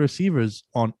stud wide receivers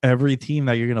on every team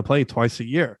that you're going to play twice a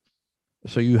year.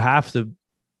 So you have to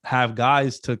have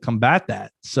guys to combat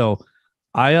that. So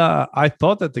I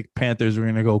thought that the Panthers were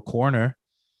going to go corner,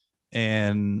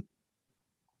 and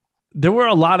there were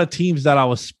a lot of teams that I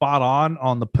was spot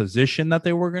on the position that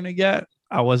they were going to get.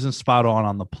 I wasn't spot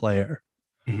on the player,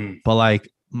 but like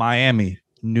Miami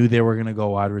knew they were going to go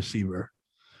wide receiver,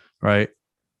 right?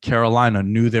 Carolina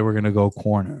knew they were going to go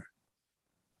corner.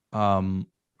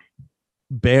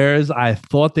 Bears, I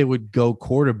thought they would go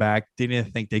quarterback.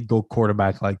 Didn't think they'd go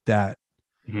quarterback like that.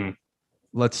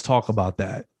 Let's talk about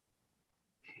that.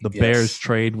 The Bears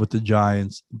trade with the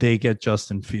Giants. They get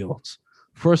Justin Fields.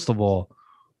 First of all,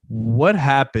 what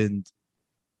happened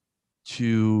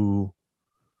from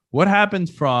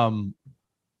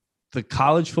the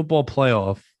college football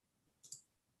playoff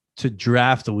to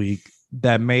draft week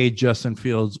that made Justin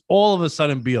Fields all of a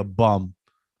sudden be a bum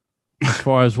as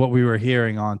far as what we were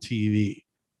hearing on TV?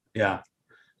 Yeah,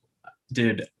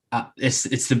 dude,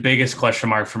 it's the biggest question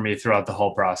mark for me throughout the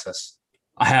whole process.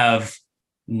 I have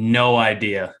no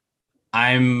idea.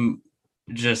 I'm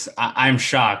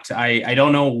shocked. I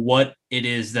don't know what it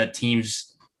is that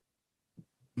teams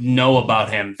know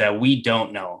about him that we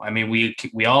don't know. I mean,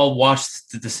 we all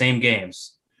watched the same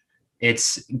games.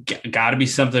 It's got to be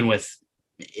something with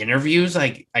interviews,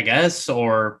 I guess,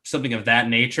 or something of that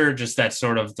nature. Just that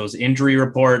sort of those injury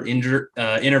report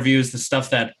interviews, the stuff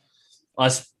that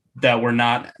us that were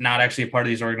not actually a part of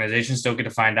these organizations don't get to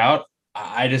find out.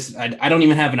 I don't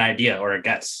even have an idea or a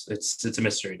guess. It's a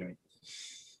mystery to me.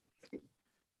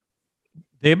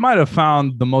 They might have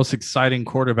found the most exciting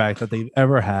quarterback that they've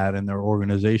ever had in their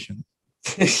organization.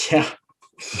 Yeah.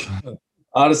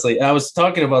 Honestly, I was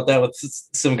talking about that with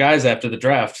some guys after the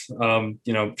draft.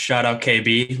 Shout out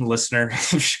KB, listener,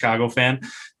 Chicago fan.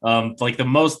 Like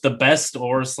the best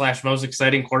or / most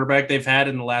exciting quarterback they've had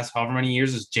in the last however many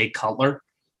years is Jay Cutler.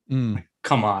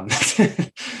 Come on.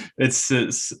 It's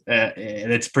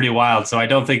pretty wild. So I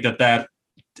don't think that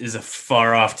is a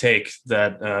far off take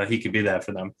that he could be that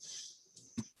for them.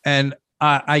 And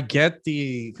I get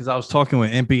because I was talking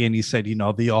with Impy and he said,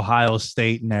 the Ohio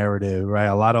State narrative, right?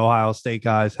 A lot of Ohio State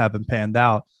guys haven't panned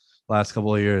out last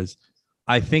couple of years.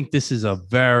 I think this is a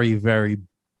very, very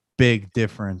big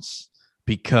difference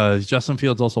because Justin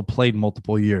Fields also played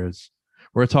multiple years.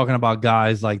 We're talking about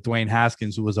guys like Dwayne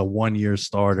Haskins, who was a 1-year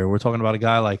starter. We're talking about a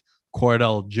guy like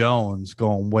Cordell Jones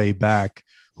going way back,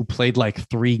 who played like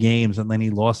 3 games and then he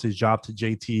lost his job to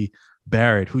JT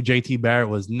Barrett, who JT Barrett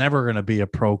was never going to be a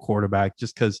pro quarterback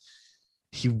just because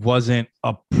he wasn't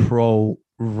a pro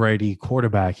ready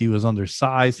quarterback. He was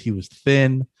undersized. He was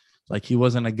thin. Like he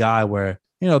wasn't a guy where,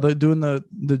 they're doing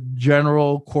the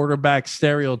general quarterback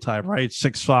stereotype, right?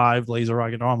 6'5", laser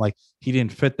rocket arm. Like he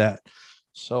didn't fit that.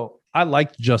 So I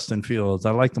liked Justin Fields.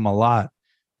 I liked him a lot.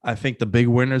 I think the big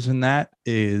winners in that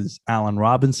is Allen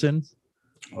Robinson.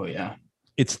 Oh, yeah.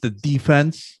 It's the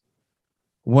defense.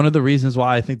 One of the reasons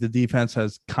why I think the defense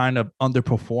has kind of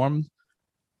underperformed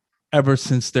ever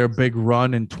since their big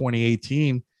run in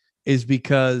 2018 is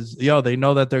because, they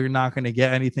know that they're not going to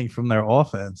get anything from their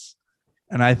offense.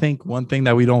 And I think one thing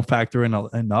that we don't factor in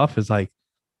enough is like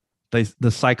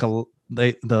the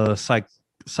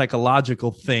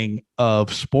psychological thing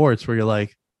of sports where you're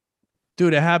like,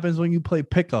 dude, it happens when you play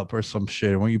pickup or some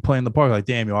shit. When you play in the park, like,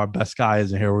 damn, our best guy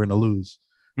isn't here. We're going to lose.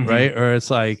 Right. Or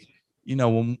it's like,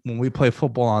 when we play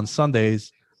football on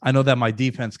Sundays, I know that my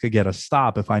defense could get a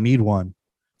stop if I need one.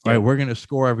 Right. We're going to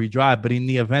score every drive. But in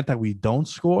the event that we don't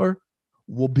score,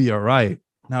 we'll be all right.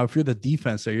 Now, if you're the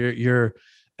defense, or you're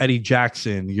Eddie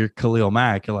Jackson, you're Khalil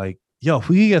Mack, you're like, yo, if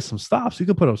we can get some stops, we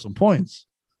could put up some points.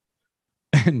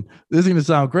 And this is going to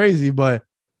sound crazy, but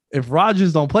if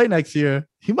Rodgers don't play next year,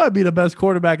 he might be the best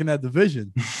quarterback in that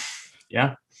division.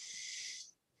 Yeah.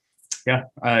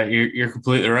 You're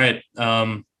completely right.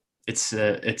 It's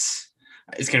going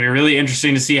to be really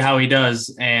interesting to see how he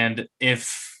does. And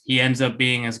if he ends up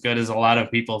being as good as a lot of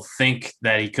people think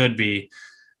that he could be,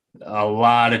 a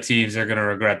lot of teams are going to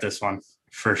regret this one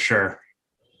for sure.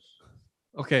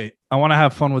 Okay. I want to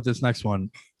have fun with this next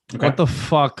one. Okay. What the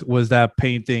fuck was that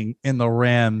painting in the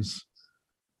Rams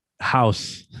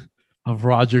house of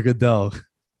Roger Goodell?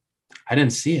 I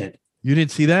didn't see it. You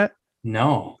didn't see that?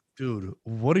 No. Dude,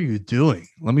 what are you doing?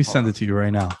 Let me send it to you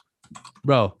right now.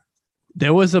 Bro,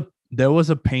 there was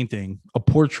a painting, a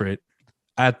portrait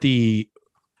at the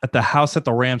house that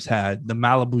the Rams had, the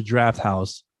Malibu Draft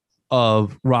House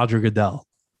of Roger Goodell.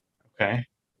 Okay.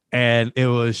 And it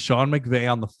was Sean McVay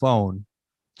on the phone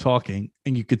talking,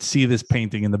 and you could see this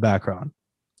painting in the background.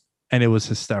 And it was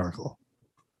hysterical.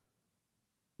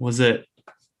 Was it?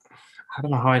 I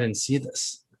don't know how I didn't see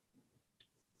this.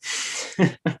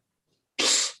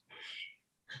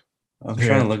 I'm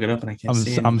trying to look it up and I can't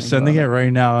see it. I'm sending it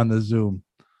right now on the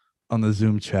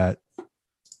Zoom chat.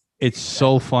 It's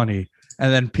so funny.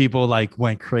 And then people like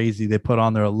went crazy. They put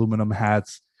on their aluminum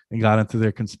hats and got into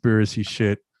their conspiracy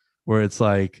shit where it's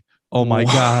like, oh my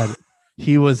God,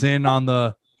 he was in on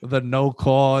the no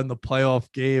call in the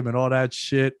playoff game and all that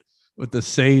shit with the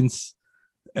Saints.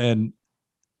 And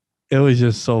it was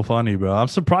just so funny, bro. I'm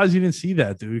surprised you didn't see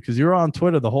that, dude, because you were on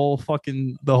Twitter the whole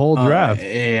draft.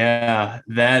 Yeah,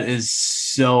 that is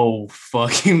so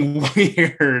fucking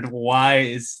weird. Why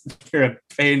is there a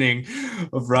painting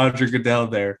of Roger Goodell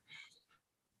there?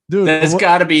 Dude, that's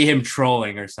got to be him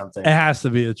trolling or something. It has to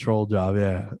be a troll job,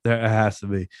 yeah. It has to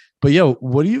be. But, yo,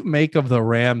 what do you make of the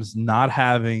Rams not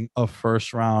having a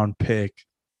first-round pick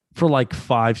for like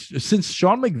 5 since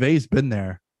Sean McVay's been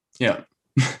there? Yeah.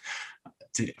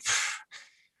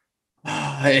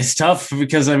 It's tough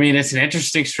because it's an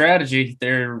interesting strategy.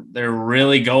 They're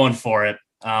really going for it.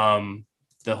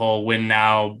 The whole win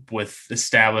now with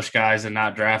established guys and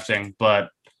not drafting, but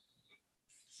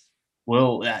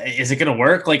is it going to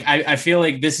work? Like, I feel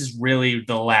like this is really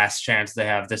the last chance they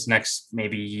have this next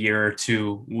maybe year or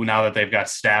two now that they've got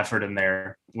Stafford in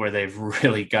there, where they've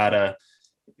really got to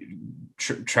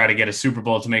try to get a Super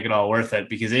Bowl to make it all worth it,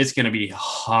 because it's going to be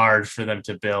hard for them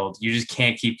to build. You just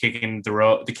can't keep kicking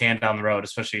the can down the road,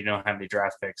 especially if you don't have any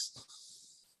draft picks.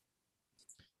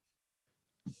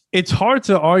 It's hard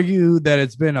to argue that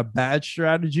it's been a bad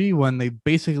strategy when they've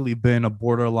basically been a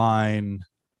borderline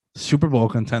Super Bowl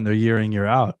contender year in, year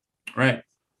out. Right.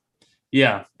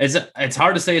 Yeah. It's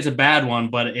hard to say it's a bad one,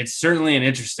 but it's certainly an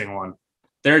interesting one.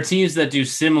 There are teams that do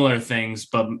similar things,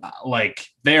 but like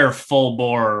they're full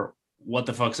bore. What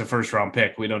the fuck's a first round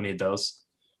pick? We don't need those.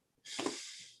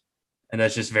 And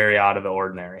that's just very out of the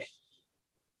ordinary.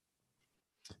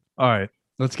 All right,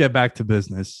 let's get back to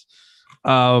business.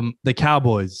 The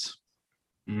Cowboys.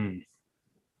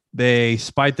 They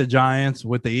spite the Giants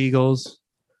with the Eagles.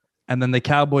 And then the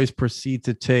Cowboys proceed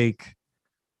to take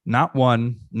not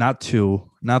 1, not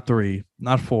 2, not 3,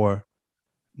 not 4,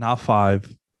 not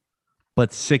 5,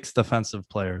 but 6 defensive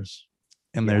players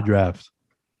in their draft.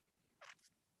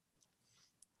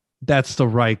 That's the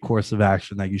right course of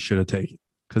action that you should have taken,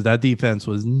 because that defense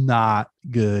was not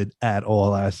good at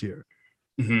all last year.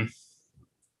 Mm-hmm.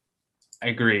 I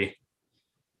agree.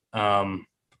 A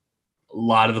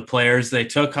lot of the players they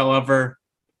took, however,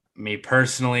 Me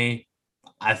personally,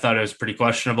 I thought it was pretty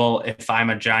questionable. If I'm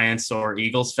a Giants or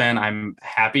Eagles fan, I'm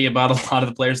happy about a lot of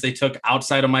the players they took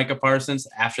outside of Micah Parsons.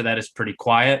 After that, it's pretty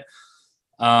quiet.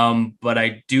 But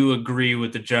I do agree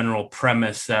with the general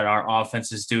premise that our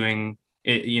offense is doing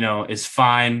it, is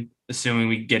fine, assuming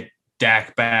we get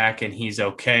Dak back and he's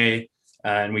okay,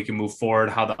 and we can move forward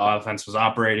how the offense was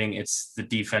operating. It's the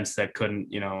defense that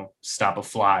couldn't, stop a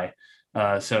fly.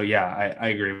 So yeah, I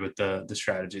agree with the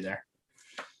strategy there.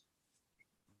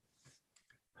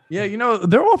 Yeah,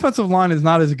 their offensive line is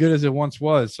not as good as it once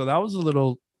was. So that was a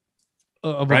little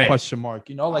of a question mark.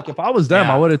 Like if I was them,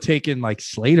 I would have taken like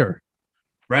Slater.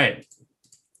 Right.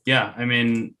 Yeah. I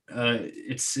mean,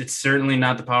 it's certainly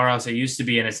not the powerhouse it used to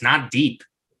be, and it's not deep.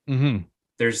 Mm-hmm.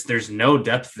 There's no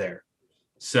depth there.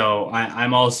 So I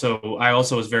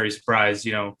also was very surprised,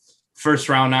 first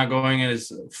round not going is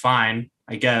fine,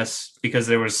 I guess, because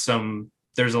there's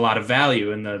a lot of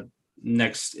value in the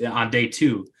next on day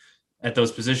 2 at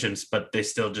those positions, but they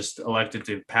still just elected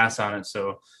to pass on it.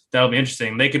 So that'll be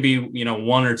interesting. They could be,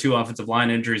 1 or 2 offensive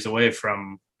line injuries away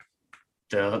from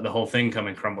the whole thing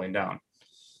coming crumbling down.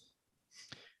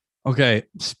 Okay.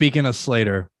 Speaking of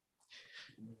Slater,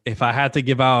 if I had to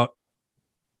give out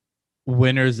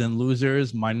winners and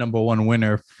losers, my number one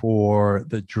winner for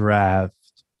the draft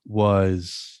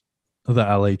was the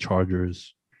LA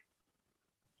Chargers.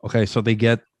 Okay. So they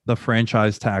get the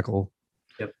franchise tackle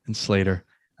in Slater.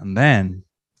 And then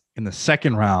in the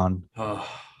second round,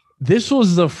 this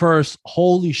was the first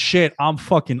holy shit, I'm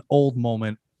fucking old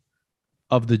moment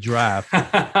of the draft.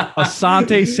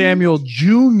 Asante Samuel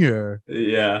Jr.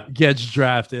 Gets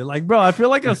drafted. Like, bro, I feel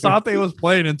like Asante was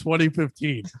playing in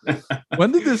 2015.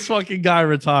 When did this fucking guy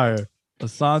retire?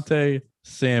 Asante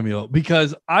Samuel.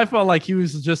 Because I felt like he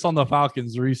was just on the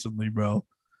Falcons recently, bro.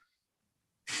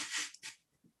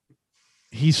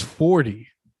 He's 40.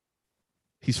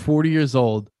 He's 40 years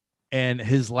old, and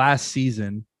his last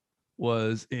season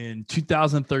was in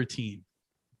 2013.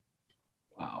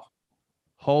 Wow.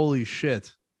 Holy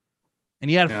shit.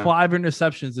 And he had 5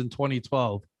 interceptions in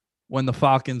 2012 when the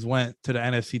Falcons went to the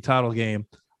NFC title game.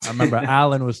 I remember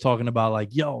Allen was talking about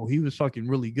like, yo, he was fucking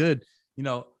really good.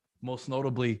 Most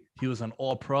notably, he was an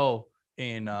all-pro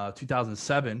in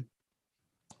 2007.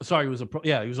 Sorry, he was a pro.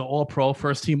 Yeah, he was an all-pro,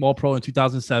 first team all-pro in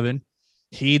 2007.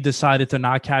 He decided to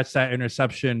not catch that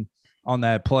interception on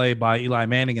that play by Eli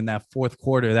Manning in that fourth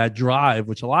quarter, that drive,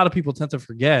 which a lot of people tend to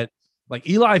forget. Like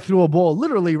Eli threw a ball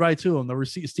literally right to him. The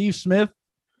receiver, Steve Smith,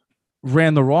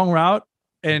 ran the wrong route,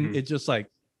 and it just like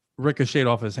ricocheted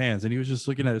off his hands. And he was just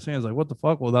looking at his hands like, what the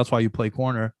fuck? Well, that's why you play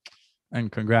corner. And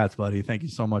congrats, buddy. Thank you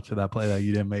so much for that play that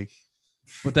you didn't make.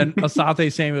 But then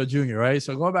Asante Samuel Jr., right?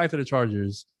 So going back to the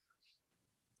Chargers,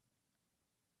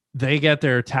 they get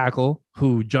their tackle,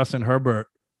 who Justin Herbert,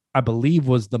 I believe,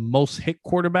 was the most hit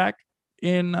quarterback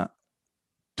in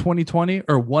 2020,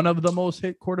 or one of the most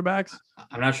hit quarterbacks.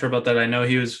 I'm not sure about that. I know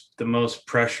he was the most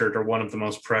pressured, or one of the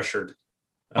most pressured.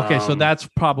 Okay, so that's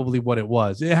probably what it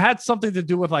was. It had something to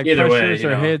do with like pressures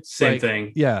or hits. Same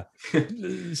thing. Yeah.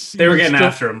 They were getting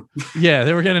after him. Yeah,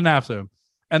 they were getting after him.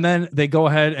 And then they go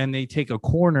ahead and they take a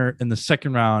corner in the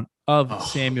second round of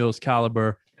Samuel's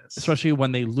caliber, especially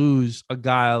when they lose a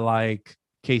guy like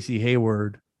Casey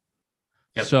Hayward.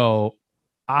 Yep. So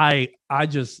I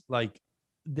just like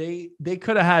they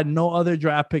could have had no other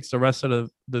draft picks the rest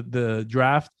of the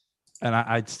draft, and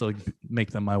I'd still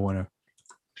make them my winner.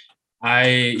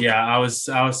 I was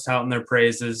touting their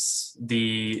praises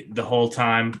the whole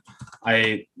time.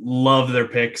 I love their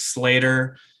pick.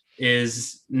 Slater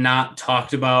is not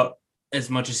talked about as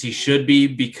much as he should be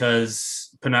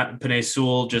because Penei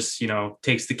Sewell just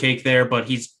takes the cake there, but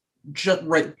he's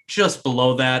just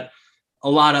below that. A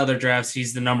lot of other drafts,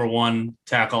 he's the number one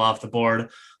tackle off the board.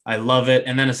 I love it.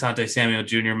 And then Asante Samuel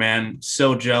Jr., man,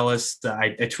 so jealous.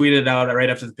 I tweeted out right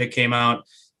after the pick came out.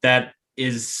 That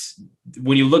is,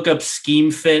 when you look up scheme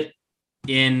fit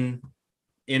in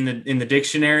the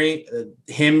dictionary,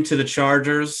 him to the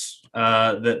Chargers,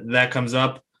 that comes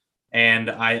up. And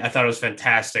I thought it was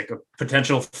fantastic. A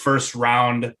potential first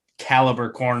round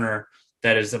caliber corner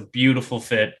that is a beautiful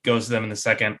fit, goes to them in the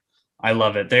second. I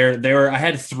love it. I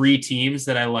had 3 teams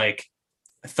that I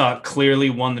thought clearly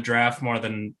won the draft more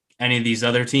than any of these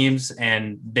other teams,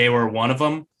 and they were one of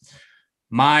them.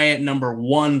 My number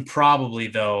one probably,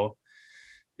 though,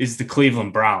 is the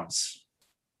Cleveland Browns.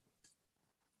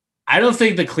 I don't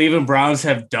think the Cleveland Browns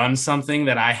have done something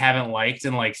that I haven't liked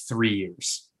in 3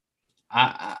 years.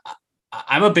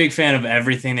 I'm a big fan of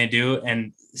everything they do,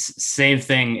 and same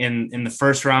thing in the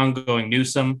first round, going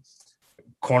Newsome.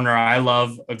 Corner I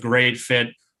love, a great fit,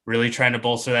 really trying to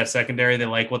bolster that secondary. They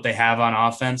like what they have on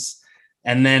offense.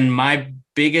 And then my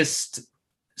biggest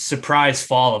surprise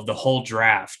fall of the whole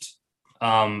draft,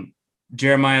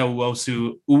 Jeremiah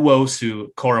Uwosu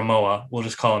Koromoa, we'll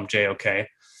just call him JOK,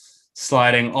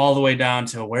 sliding all the way down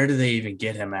to where do they even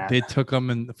get him at? They took him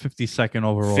in the 52nd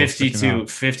overall.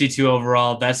 52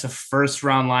 overall. That's a first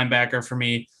round linebacker for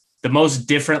me. The most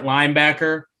different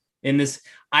linebacker in this.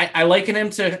 I liken him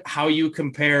to how you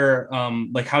compare,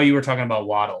 like how you were talking about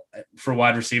Waddle for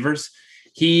wide receivers.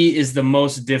 He is the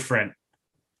most different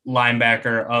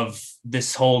linebacker of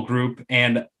this whole group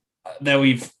and that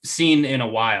we've seen in a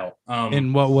while.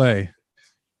 In what way?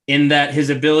 In that his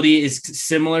ability is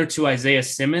similar to Isaiah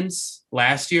Simmons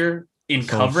last year in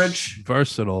coverage.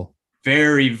 Versatile.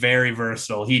 Very, very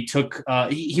versatile. He took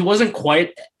he wasn't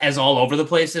quite as all over the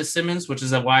place as Simmons, which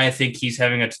is why I think he's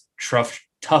having a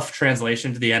tough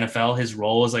translation to the NFL. His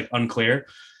role is like unclear.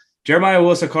 Jeremiah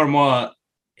Owusu-Koramoah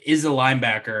is a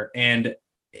linebacker, and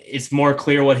it's more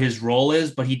clear what his role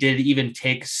is, but he did even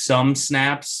take some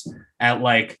snaps at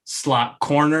like slot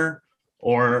corner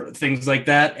or things like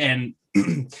that. And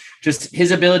just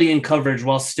his ability in coverage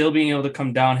while still being able to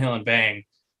come downhill and bang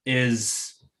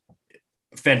is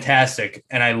fantastic.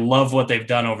 And I love what they've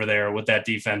done over there with that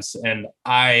defense. And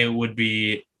I would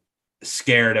be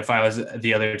scared if I was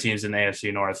the other teams in the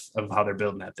AFC North of how they're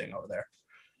building that thing over there.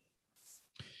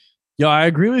 Yo, I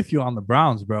agree with you on the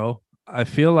Browns, bro. I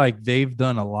feel like they've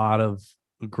done a lot of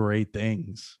great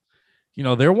things. You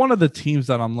know, they're one of the teams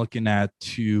that I'm looking at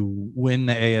to win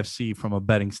the AFC from a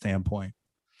betting standpoint.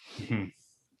 Mm-hmm.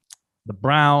 The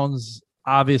Browns,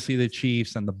 obviously the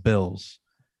Chiefs, and the Bills.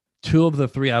 Two of the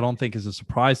three I don't think is a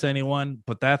surprise to anyone,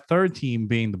 but that third team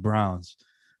being the Browns,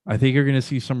 I think you're going to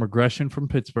see some regression from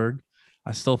Pittsburgh.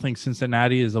 I still think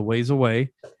Cincinnati is a ways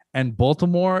away. And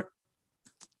Baltimore's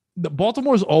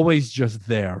always just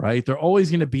there, right? They're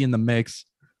always going to be in the mix.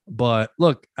 But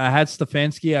look, I had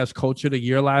Stefanski as coach of the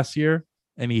year last year,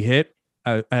 and he hit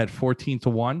at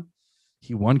 14-1.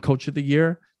 He won coach of the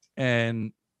year.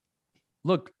 And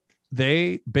look,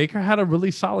 Baker had a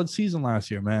really solid season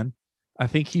last year, man. I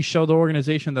think he showed the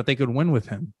organization that they could win with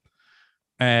him.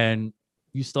 And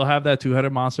you still have that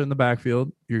two-headed monster in the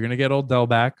backfield. You're going to get Odell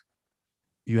back.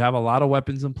 You have a lot of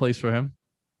weapons in place for him.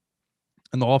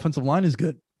 And the offensive line is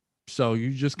good. So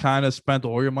you just kind of spent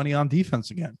all your money on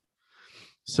defense again.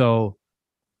 So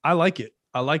I like it.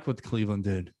 I like what Cleveland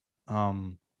did.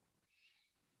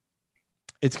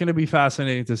 It's going to be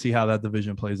fascinating to see how that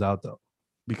division plays out, though,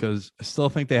 because I still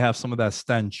think they have some of that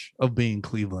stench of being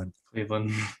Cleveland.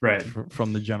 Right.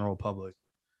 From the general public.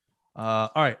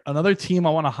 All right. Another team I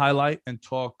want to highlight and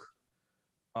talk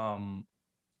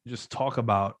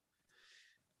about.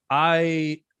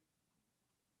 I'm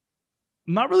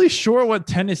not really sure what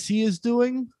Tennessee is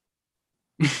doing.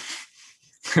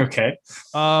 Okay.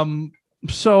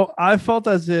 So I felt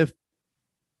as if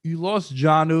you lost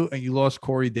Jonnu and you lost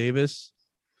Corey Davis.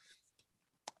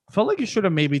 I felt like you should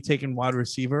have maybe taken wide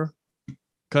receiver,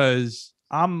 because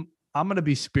I'm going to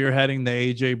be spearheading the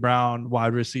A.J. Brown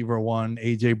wide receiver one,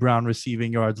 A.J. Brown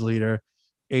receiving yards leader,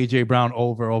 A.J. Brown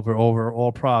over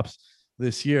all props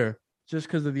this year, just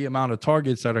because of the amount of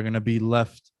targets that are going to be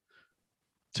left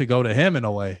to go to him in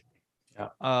a way.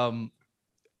 Yeah.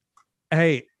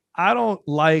 Hey, I don't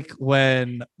like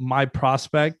when my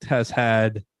prospect has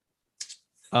had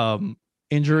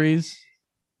injuries.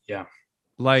 Yeah.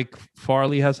 Like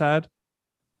Farley has had.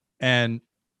 And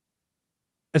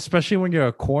especially when you're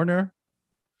a corner,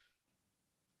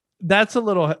 that's a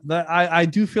little, I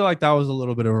do feel like that was a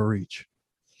little bit of a reach.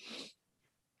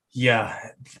 Yeah,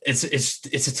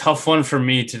 it's a tough one for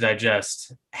me to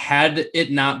digest. Had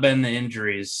it not been the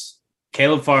injuries,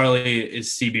 Caleb Farley is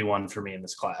CB1 for me in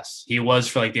this class. He was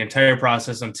for like the entire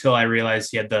process until I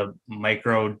realized he had the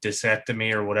micro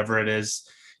discectomy or whatever it is.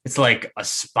 It's like a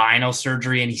spinal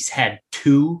surgery, and he's had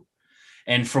 2.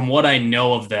 And from what I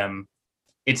know of them,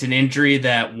 it's an injury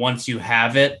that once you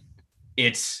have it,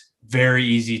 it's very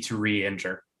easy to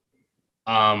re-injure.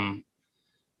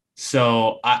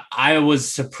 So I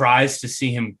was surprised to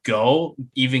see him go,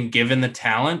 even given the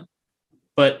talent.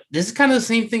 But this is kind of the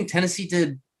same thing Tennessee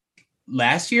did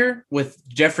last year with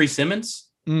Jeffrey Simmons,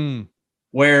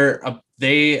 where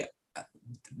they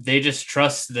just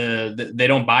trust they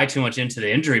don't buy too much into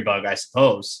the injury bug, I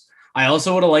suppose. I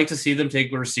also would have liked to see them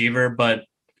take a receiver, but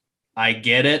I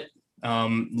get it.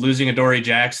 Losing Adoree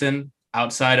Jackson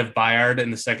outside of Byard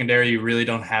in the secondary, you really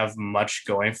don't have much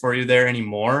going for you there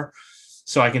anymore.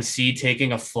 So I can see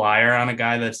taking a flyer on a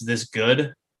guy that's this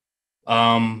good.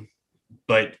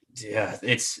 But yeah,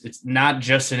 it's not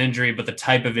just an injury, but the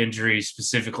type of injury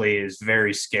specifically is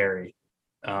very scary.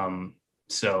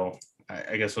 So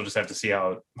I guess we'll just have to see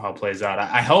how it plays out.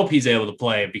 I hope he's able to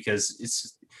play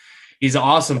because he's an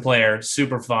awesome player,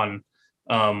 super fun.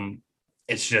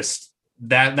 It's just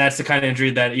that's the kind of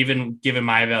injury that even given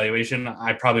my evaluation,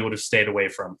 I probably would have stayed away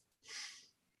from.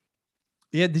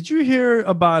 Yeah, did you hear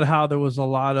about how there was a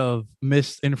lot of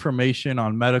misinformation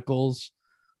on medicals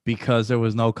because there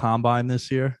was no combine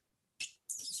this year?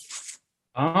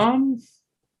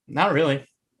 Not really.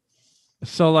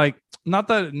 So like not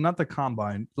the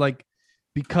combine, like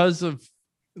because of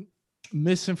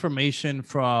misinformation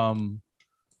from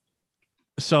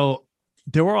so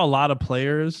there were a lot of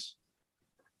players.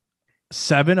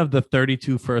 7 of the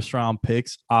 32 first round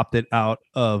picks opted out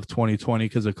of 2020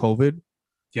 because of COVID.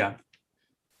 Yeah.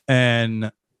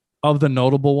 And of the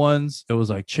notable ones, it was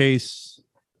like Chase,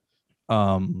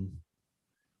 Parsons,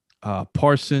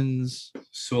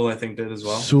 Sewell, I think did as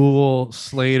well. Sewell,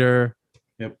 Slater.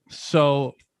 Yep.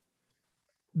 So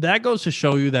that goes to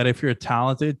show you that if you're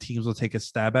talented, teams will take a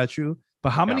stab at you. But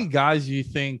how many guys do you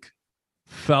think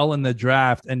fell in the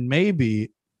draft? And maybe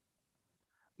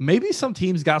some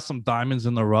teams got some diamonds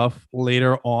in the rough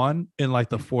later on in like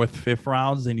the 4th, 5th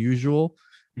rounds than usual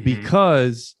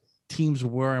because teams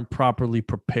weren't properly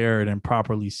prepared and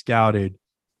properly scouted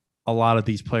a lot of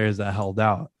these players that held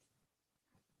out.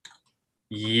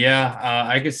 Yeah,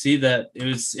 I could see that.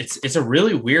 It's a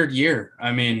really weird year.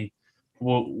 I mean,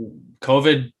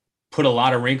 COVID put a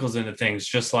lot of wrinkles into things,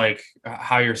 just like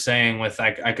how you're saying with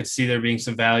I could see there being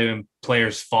some value in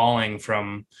players falling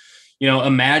from,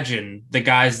 imagine the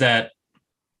guys that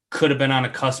could have been on a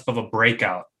cusp of a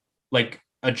breakout. Like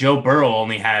a Joe Burrow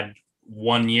only had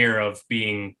 1 year of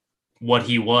being what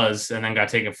he was and then got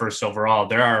taken first overall.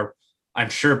 There are, I'm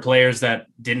sure, players that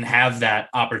didn't have that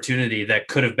opportunity that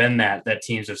could have been that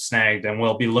teams have snagged, and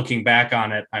we'll be looking back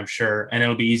on it, I'm sure, and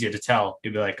it'll be easier to tell.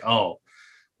 You'll be like, oh,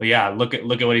 well, yeah, look at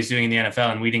what he's doing in the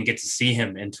NFL, and we didn't get to see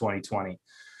him in 2020.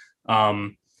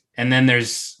 And then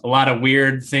there's a lot of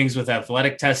weird things with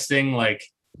athletic testing, like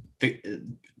the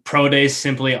pro days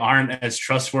simply aren't as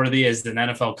trustworthy as an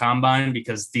NFL combine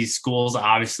because these schools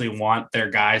obviously want their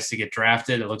guys to get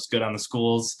drafted. It looks good on the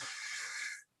schools.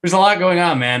 There's a lot going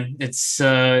on, man. It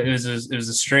was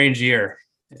a strange year.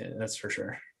 Yeah, that's for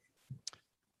sure.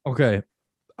 Okay.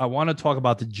 I want to talk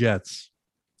about the Jets.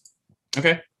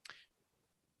 Okay.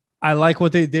 I like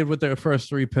what they did with their first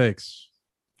 3 picks.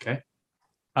 Okay.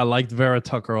 I liked Vera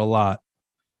Tucker a lot.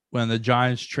 When the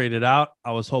Giants traded out,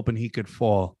 I was hoping he could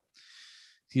fall.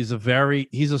 He's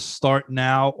a start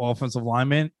now offensive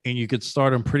lineman, and you could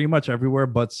start him pretty much everywhere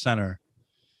but center.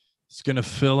 It's going to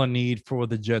fill a need for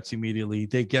the Jets immediately.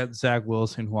 They get Zach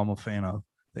Wilson, who I'm a fan of.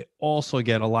 They also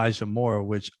get Elijah Moore,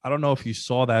 which I don't know if you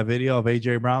saw that video of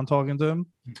A.J. Brown talking to him.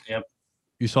 Yep.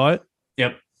 You saw it?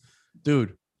 Yep.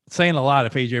 Dude, it's saying a lot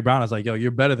if A.J. Brown is like, yo,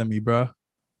 you're better than me, bro.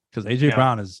 Because A.J.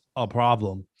 Brown is a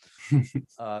problem.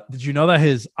 Did you know that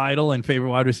his idol and favorite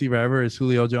wide receiver ever is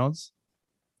Julio Jones?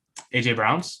 A.J.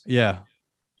 Brown's? Yeah.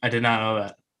 I did not know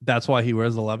that. That's why he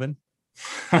wears 11.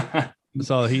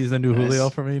 So he's the new Julio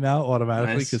for me now,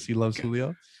 automatically, because he loves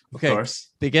Julio. Okay, of course.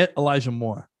 They get Elijah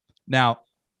Moore. Now,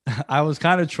 I was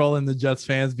kind of trolling the Jets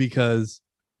fans because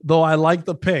though I like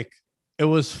the pick, it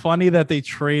was funny that they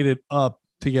traded up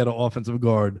to get an offensive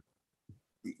guard.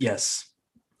 Yes,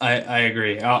 I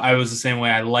agree. I was the same way.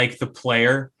 I like the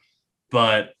player,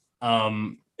 but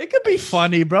it could be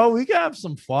funny, bro. We could have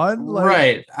some fun.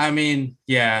 Right. I mean,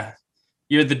 yeah,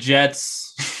 you're the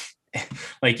Jets.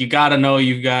 Like, you got to know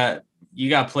you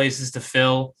got places to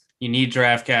fill. You need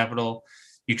draft capital.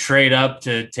 You trade up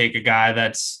to take a guy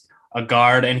that's a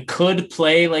guard and could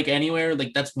play like anywhere.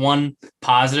 Like, that's one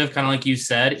positive, kind of like you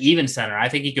said, even center. I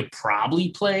think he could probably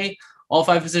play all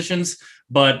 5 positions,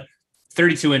 but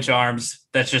 32-inch arms,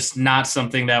 that's just not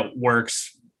something that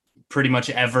works pretty much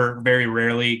ever. Very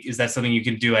rarely is that something you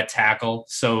can do at tackle.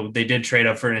 So they did trade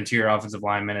up for an interior offensive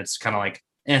lineman. It's kind of like,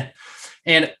 eh.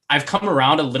 And I've come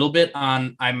around a little bit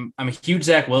on, I'm a huge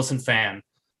Zach Wilson fan,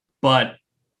 but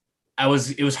it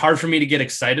was hard for me to get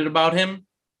excited about him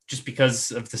just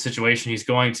because of the situation he's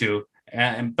going to.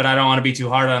 But I don't want to be too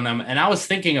hard on them. And I was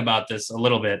thinking about this a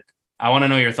little bit. I want to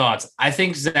know your thoughts. I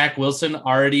think Zach Wilson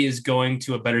already is going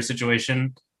to a better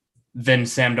situation than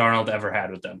Sam Darnold ever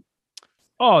had with them.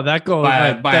 Oh, that goes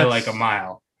by like a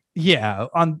mile. Yeah,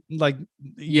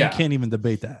 you can't even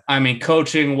debate that. I mean,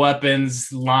 coaching,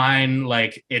 weapons, line,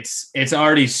 like it's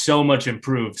already so much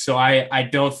improved. So I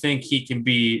don't think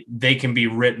they can be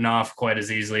written off quite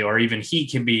as easily, or even he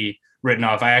can be written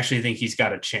off. I actually think he's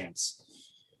got a chance.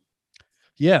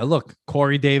 Yeah, look,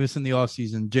 Corey Davis in the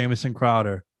offseason, Jamison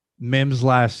Crowder, Mims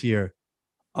last year.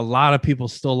 A lot of people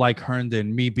still like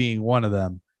Herndon, me being one of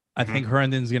them. I think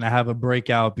Herndon's going to have a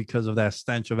breakout because of that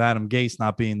stench of Adam Gase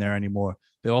not being there anymore.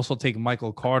 They also take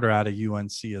Michael Carter out of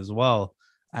UNC as well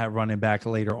at running back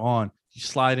later on. You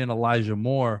slide in Elijah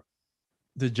Moore.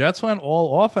 The Jets went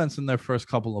all offense in their first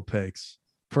couple of picks,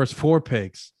 first 4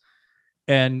 picks.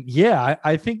 And yeah,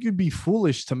 I think you'd be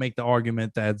foolish to make the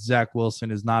argument that Zach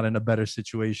Wilson is not in a better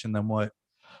situation than what,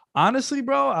 honestly,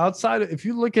 bro, outside, if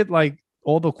you look at like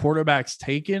all the quarterbacks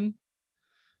taken,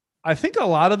 I think a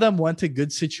lot of them went to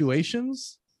good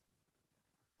situations.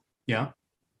 Yeah.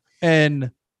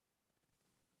 And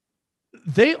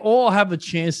they all have a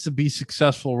chance to be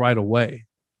successful right away.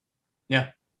 Yeah.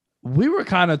 We were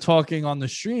kind of talking on the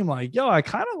stream like, yo, I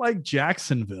kind of like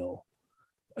Jacksonville,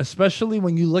 especially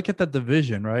when you look at the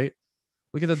division, right?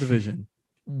 Look at the division.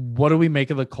 What do we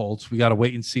make of the Colts? We got to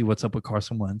wait and see what's up with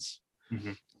Carson Wentz.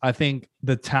 Mm-hmm. I think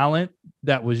the talent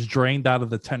that was drained out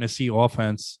of the Tennessee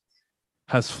offense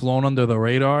has flown under the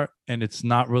radar, and it's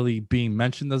not really being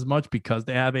mentioned as much because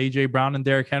they have A.J. Brown and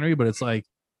Derrick Henry, but it's like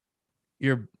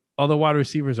your other wide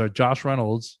receivers are Josh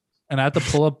Reynolds, and I have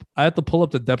to pull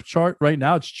up the depth chart right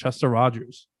now. It's Chester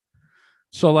Rogers.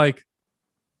 So like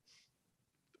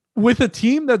with a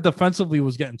team that defensively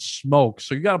was getting smoked,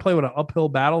 so you got to play with an uphill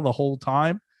battle the whole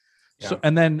time. Yeah. So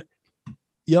and then,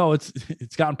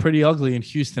 it's gotten pretty ugly in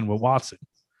Houston with Watson.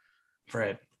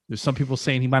 Right. There's some people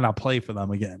saying he might not play for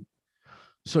them again.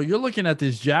 So you're looking at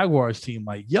this Jaguars team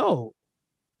like, yo,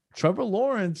 Trevor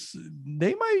Lawrence,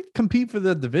 they might compete for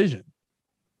the division.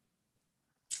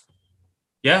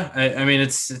 Yeah, I mean,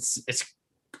 it's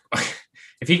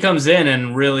if he comes in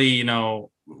and really,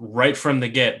 right from the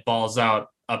get balls out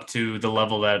up to the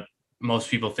level that most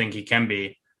people think he can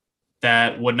be,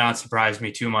 that would not surprise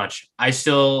me too much. I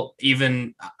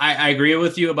agree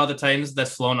with you about the Titans.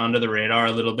 That's flown under the radar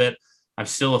a little bit. I'm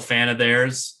still a fan of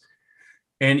theirs.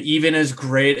 And even as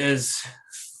great as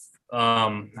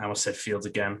I almost said Fields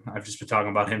again. I've just been talking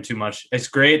about him too much. As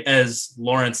great as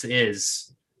Lawrence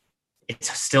is,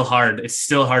 it's still hard. It's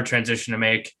still a hard transition to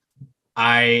make.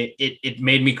 It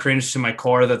made me cringe to my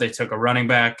core that they took a running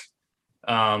back.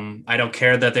 I don't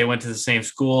care that they went to the same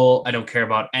school. I don't care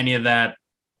about any of that.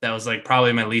 That was like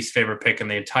probably my least favorite pick in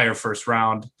the entire first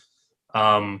round.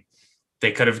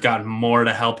 They could have gotten more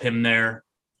to help him there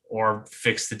or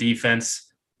fix the defense.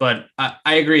 But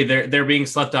I agree. They're being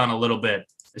slept on a little bit,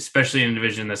 especially in a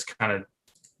division that's kind of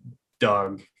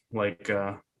dog like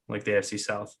the AFC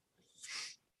South.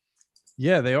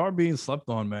 Yeah, they are being slept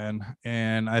on, man.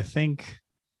 And I think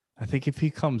if he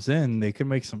comes in, they can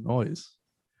make some noise.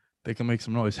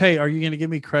 Hey, are you going to give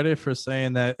me credit for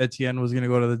saying that Etienne was going to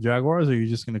go to the Jaguars, or are you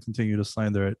just going to continue to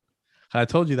slander it? I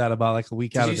told you that about like a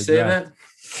week out of the draft. That?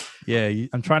 Yeah,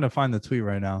 I'm trying to find the tweet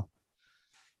right now.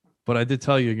 But I did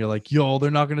tell you, and you're like, yo,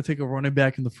 they're not going to take a running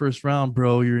back in the first round,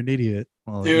 bro. You're an idiot.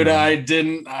 Well, dude, I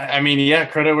didn't. I mean, yeah,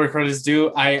 credit where credit's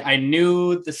due. I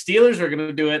knew the Steelers were going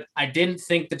to do it. I didn't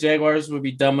think the Jaguars would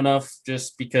be dumb enough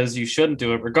just because you shouldn't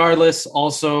do it. Regardless,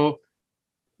 also,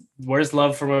 where's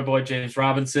love for my boy James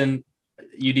Robinson,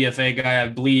 UDFA guy, I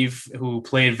believe, who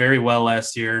played very well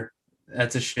last year.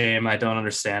 That's a shame. I don't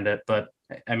understand it. But,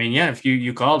 I mean, yeah, if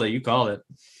you called it, you called it.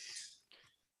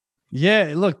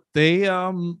 Yeah, look, they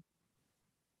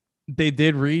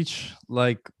did reach,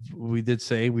 like we did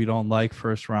say, we don't like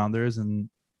first rounders and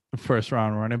first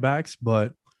round running backs,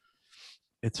 but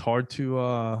it's hard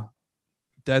to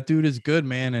that dude is good,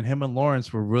 man. And him and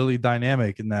Lawrence were really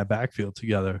dynamic in that backfield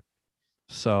together.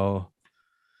 So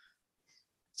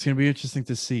it's going to be interesting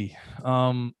to see.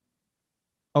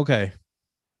 Okay.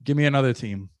 Give me another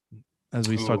team as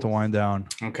we start to wind down.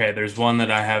 Okay. There's one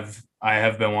that I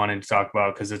have been wanting to talk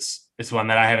about because it's one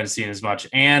that I haven't seen as much.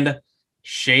 And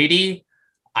Shady,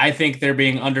 I think they're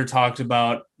being under-talked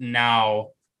about now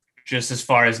just as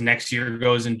far as next year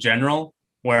goes in general,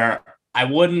 where I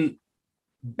wouldn't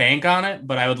bank on it,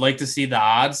 but I would like to see the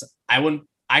odds.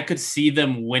 I could see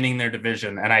them winning their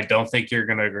division, and I don't think you're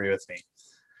going to agree with me.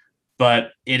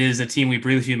 But it is a team we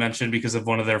briefly mentioned because of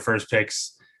one of their first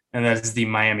picks, and that is the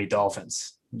Miami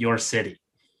Dolphins, your city.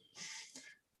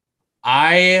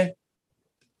 I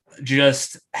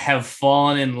just have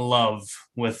fallen in love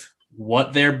with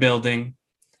what they're building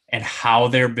and how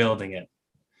they're building it.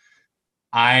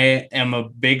 I am a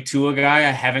big Tua guy.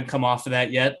 I haven't come off of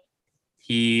that yet.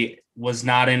 He was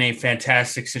not in a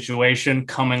fantastic situation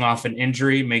coming off an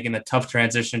injury, making a tough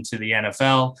transition to the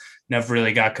NFL. Never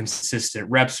really got consistent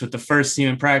reps with the first team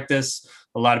in practice.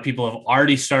 A lot of people have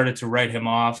already started to write him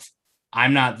off.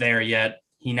 I'm not there yet.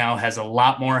 He now has a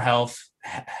lot more help.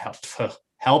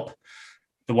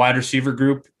 The wide receiver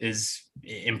group is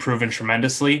improving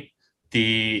tremendously.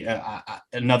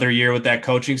 Another year with that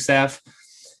coaching staff.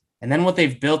 And then what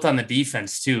they've built on the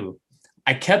defense too.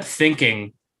 I kept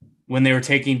thinking when they were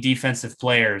taking defensive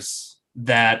players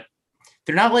that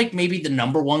they're not like maybe the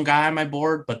number one guy on my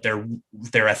board, but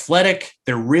they're athletic,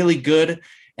 they're really good,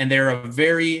 and they're a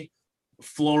very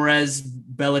Flores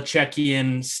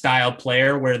Belichickian style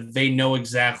player where they know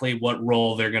exactly what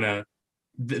role they're gonna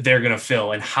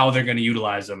fill and how they're gonna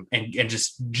utilize them and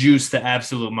just juice the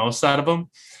absolute most out of them.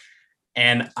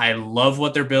 And I love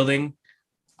what they're building.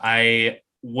 I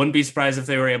wouldn't be surprised if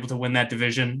they were able to win that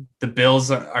division. The Bills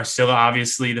are still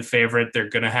obviously the favorite. They're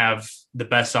going to have the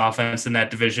best offense in that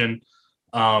division.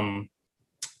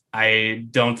 I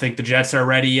don't think the Jets are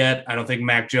ready yet. I don't think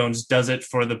Mac Jones does it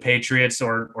for the Patriots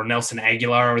or Nelson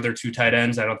Aguilar or their two tight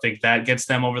ends. I don't think that gets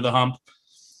them over the hump.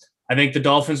 I think the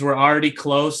Dolphins were already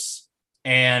close,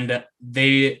 and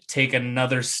they take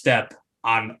another step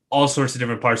on all sorts of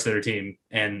different parts of their team,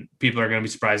 and people are going to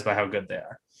be surprised by how good they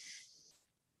are.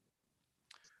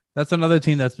 That's another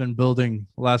team that's been building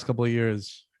the last couple of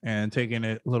years and taking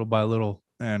it little by little.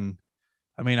 And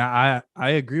I mean, I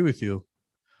agree with you.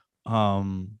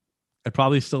 I'd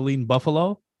probably still lean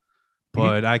Buffalo,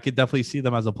 but I could definitely see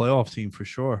them as a playoff team for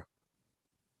sure.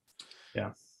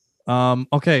 Yeah.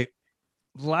 Okay.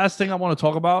 Last thing I want to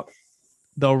talk about,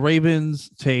 the Ravens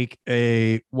take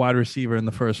a wide receiver in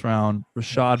the first round,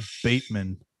 Rashad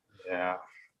Bateman. Yeah.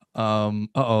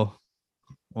 Uh-oh.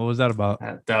 What was that about?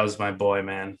 That was my boy,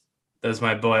 man. That was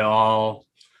my boy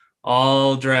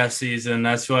all draft season.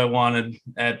 That's who I wanted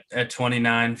at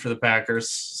 29 for the Packers.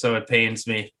 So it pains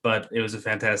me, but it was a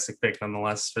fantastic pick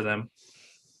nonetheless for them.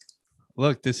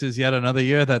 Look, this is yet another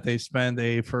year that they spend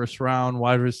a first round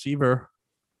wide receiver.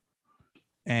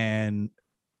 And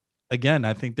again,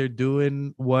 I think they're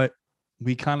doing what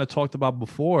we kind of talked about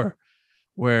before,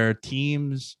 where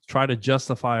teams try to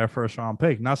justify a first round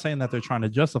pick. Not saying that they're trying to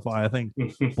justify. I think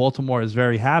Baltimore is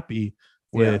very happy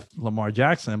with Lamar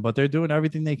Jackson, but they're doing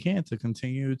everything they can to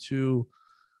continue to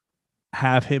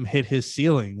have him hit his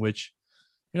ceiling, which,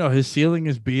 you know, his ceiling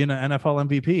is being an NFL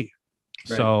MVP.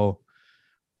 Right. So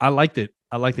I liked it.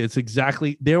 It's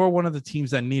exactly, they were one of the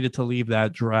teams that needed to leave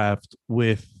that draft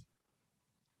with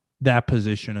that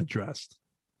position addressed.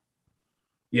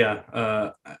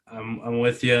 Yeah, I'm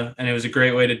with you, and it was a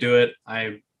great way to do it.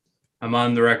 I'm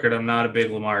on the record. I'm not a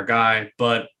big Lamar guy,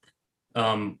 but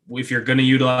if you're going to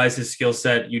utilize his skill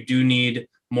set, you do need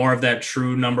more of that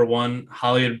true number one.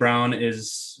 Hollywood Brown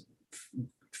is,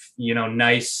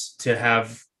 nice to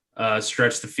have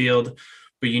stretch the field,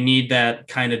 but you need that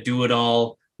kind of do it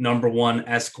all number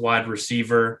one-esque wide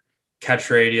receiver, catch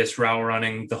radius, route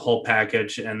running, the whole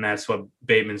package, and that's what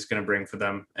Bateman's going to bring for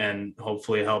them, and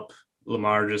hopefully help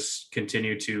Lamar just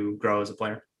continue to grow as a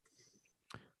player.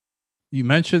 You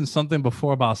mentioned something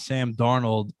before about Sam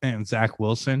Darnold and Zach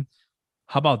Wilson.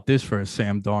 How about this for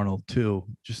Sam Darnold too?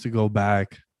 Just to go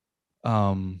back,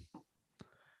 Sam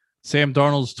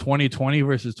Darnold's 2020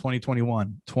 versus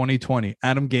 2021. 2020,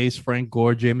 Adam Gase, Frank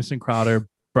Gore, Jamison Crowder,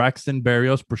 Braxton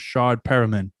Berrios, Brashard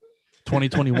Perriman.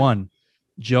 2021,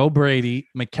 Joe Brady,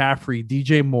 McCaffrey,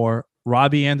 DJ Moore,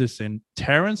 Robbie Anderson,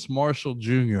 Terrence Marshall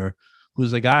Jr.,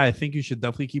 who's a guy I think you should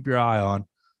definitely keep your eye on.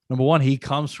 Number one, he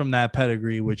comes from that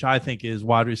pedigree, which I think is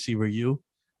wide receiver U,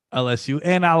 LSU,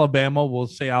 and Alabama. We'll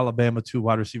say Alabama too,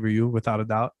 wide receiver U, without a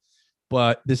doubt.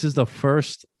 But this is the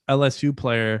first LSU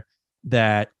player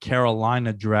that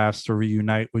Carolina drafts to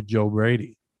reunite with Joe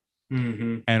Brady.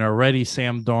 Mm-hmm. And already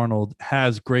Sam Darnold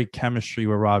has great chemistry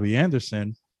with Robbie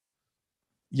Anderson.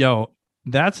 Yo,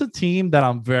 that's a team that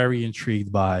I'm very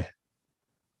intrigued by.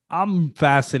 I'm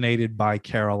fascinated by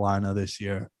Carolina this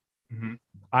year. Mm-hmm.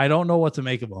 I don't know what to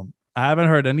make of them. I haven't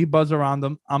heard any buzz around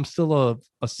them. I'm still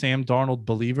a Sam Darnold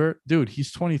believer. Dude,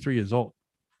 he's 23 years old.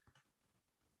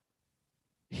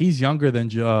 He's younger than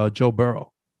Joe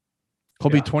Burrow.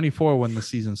 He'll be 24 when the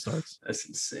season starts. That's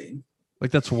insane.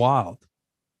 Like, that's wild.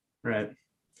 Right.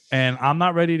 And I'm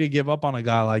not ready to give up on a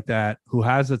guy like that who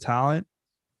has the talent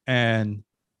and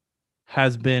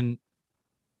has been,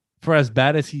 for as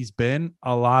bad as he's been,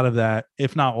 a lot of that,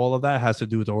 if not all of that, has to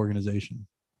do with the organization.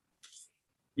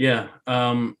 Yeah.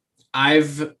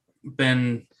 I've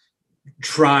been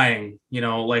trying,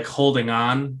 holding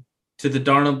on to the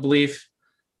Darnold belief.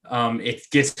 It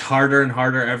gets harder and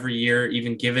harder every year,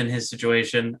 even given his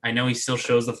situation. I know he still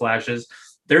shows the flashes.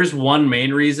 There's one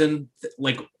main reason,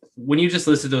 when you just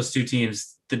listed those two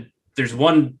teams, there's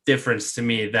one difference to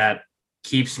me that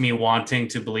keeps me wanting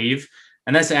to believe,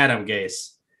 and that's Adam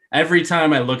Gase. Every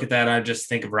time I look at that, I just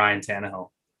think of Ryan Tannehill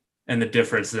and the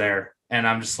difference there. And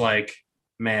I'm just like,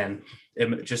 man,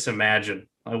 just imagine.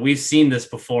 We've seen this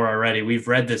before already. We've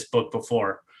read this book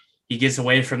before. He gets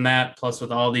away from that. Plus,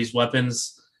 with all these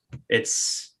weapons,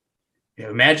 it's Yeah,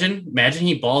 imagine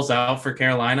he balls out for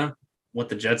Carolina. What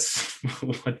the Jets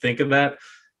would think of that?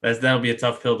 That'll be a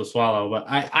tough pill to swallow. But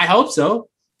I hope so.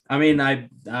 I mean, I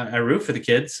root for the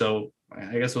kid, so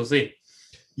I guess we'll see.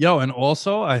 Yo, and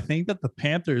also I think that the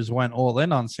Panthers went all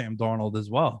in on Sam Darnold as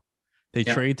well. They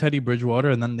trade Teddy Bridgewater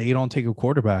and then they don't take a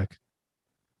quarterback.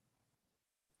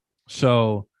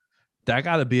 So that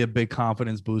got to be a big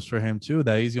confidence boost for him too,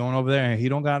 that he's going over there and he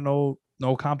don't got no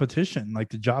competition. Like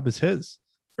the job is his.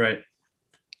 Right.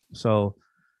 So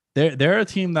they're a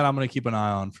team that I'm going to keep an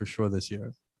eye on for sure this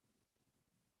year.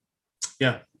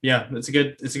 Yeah. It's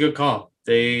a good call.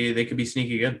 They could be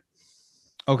sneaky good.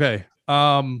 Okay.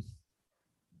 I'm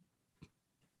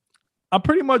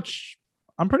pretty much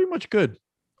good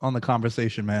on the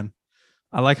conversation, man.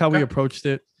 I like how we approached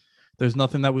it. There's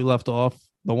nothing that we left off.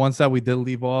 The ones that we did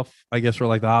leave off, I guess, were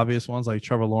like the obvious ones, like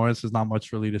Trevor Lawrence. There's not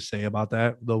much really to say about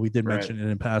that, though we did mention it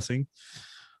in passing.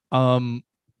 And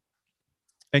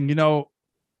you know,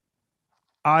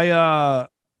 the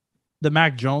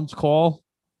Mac Jones call.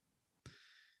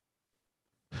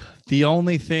 The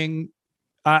only thing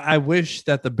I wish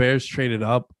that the Bears traded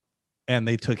up and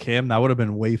they took him. That would have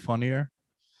been way funnier.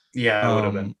 Yeah, it would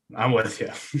have been. I'm with you.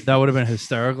 That would have been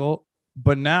hysterical.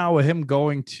 But now with him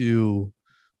going to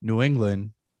New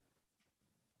England,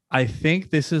 I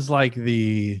think this is like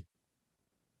it's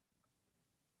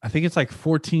like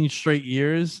 14 straight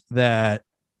years that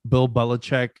Bill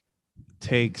Belichick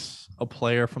takes a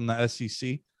player from the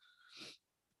SEC.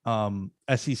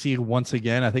 SEC once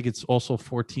again, I think it's also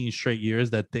 14 straight years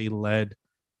that they led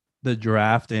the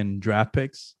draft in draft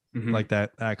picks, like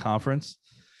that conference.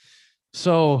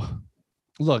 So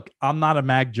look, I'm not a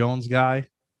Mac Jones guy.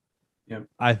 Yep.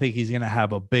 I think he's going to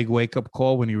have a big wake-up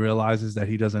call when he realizes that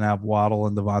he doesn't have Waddle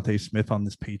and Devontae Smith on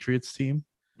this Patriots team,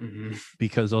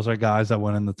 because those are guys that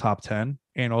went in the top 10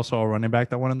 and also a running back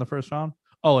that went in the first round.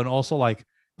 Oh, and also like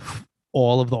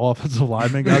all of the offensive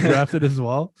linemen got drafted as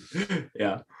well.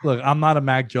 Yeah. Look, I'm not a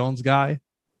Mac Jones guy,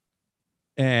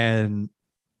 and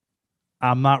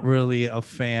I'm not really a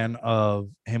fan of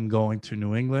him going to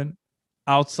New England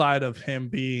outside of him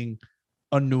being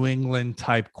a New England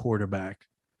type quarterback.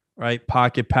 Right?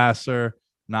 Pocket passer,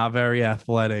 not very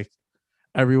athletic.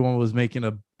 Everyone was making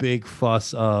a big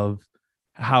fuss of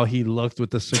how he looked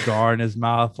with the cigar in his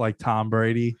mouth like Tom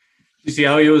Brady. You see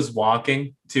how he was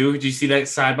walking too? Did you see that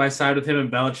side by side with him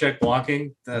and Belichick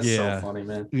walking? That's so funny,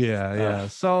 man. Yeah.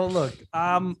 So look,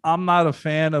 I'm not a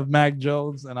fan of Mac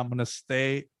Jones, and I'm gonna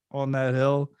stay on that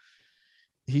hill.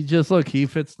 He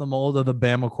fits the mold of the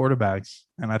Bama quarterbacks,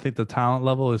 and I think the talent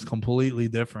level is completely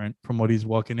different from what he's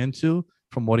walking into,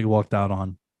 from what he walked out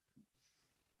on.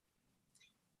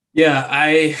 Yeah,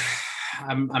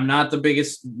 I'm not the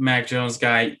biggest Mac Jones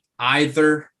guy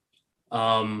either.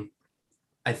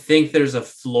 I think there's a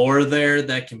floor there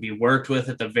that can be worked with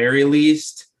at the very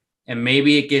least, and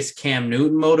maybe it gets Cam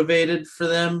Newton motivated for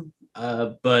them.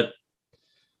 But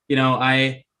you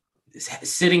know,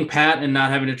 sitting pat and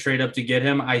not having to trade up to get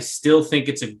him, I still think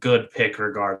it's a good pick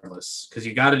regardless, because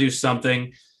you got to do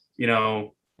something. You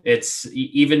know, it's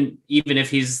even if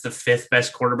he's the 5th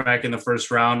best quarterback in the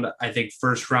first round, I think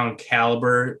first round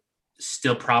caliber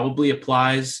still probably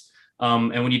applies.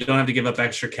 And when you don't have to give up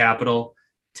extra capital,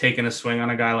 taking a swing on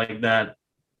a guy like that,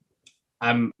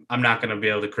 I'm not going to be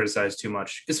able to criticize too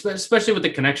much, especially with the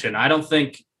connection. I don't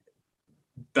think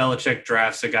Belichick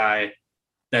drafts a guy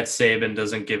that Saban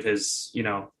doesn't give his,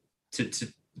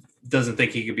 doesn't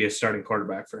think he could be a starting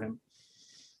quarterback for him.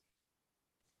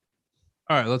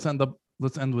 All right, let's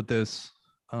end with this.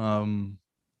 Who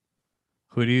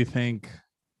do you think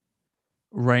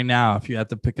right now, if you had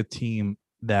to pick a team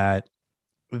that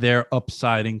their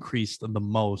upside increased the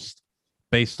most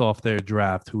based off their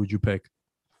draft, who would you pick?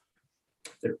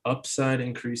 Their upside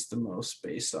increased the most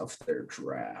based off their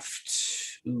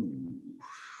draft. Ooh.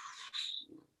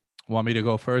 Want me to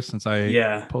go first since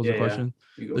I posed the question?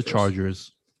 The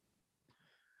Chargers.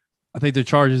 I think the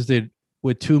Chargers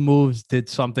with 2 moves did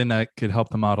something that could help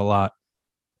them out a lot.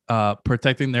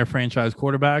 Protecting their franchise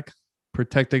quarterback,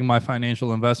 protecting my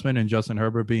financial investment in Justin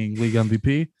Herbert being league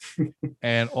MVP,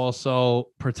 and also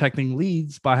protecting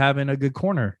leads by having a good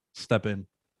corner step in.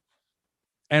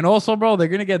 And also, bro, they're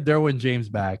going to get Derwin James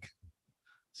back.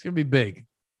 It's going to be big.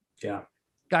 Yeah.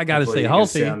 Guy got to stay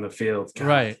healthy on the field. God.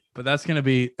 Right. But that's going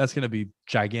to be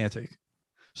gigantic.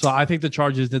 So I think the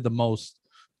Chargers did the most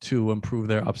to improve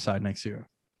their upside next year.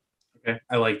 Okay.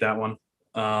 I like that one.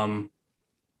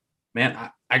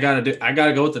 Man, I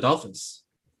gotta go with the Dolphins.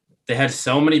 They had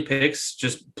so many picks,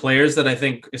 just players that I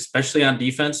think, especially on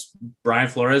defense, Brian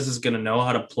Flores is going to know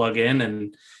how to plug in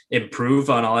and improve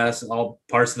on all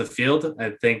parts of the field.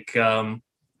 I think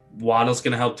Waddle's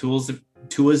going to help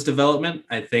Tua's development.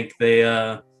 I think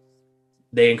they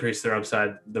increase their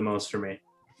upside the most for me.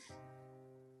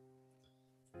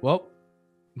 Well,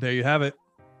 there you have it.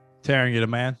 Taryn, you're the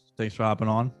man. Thanks for hopping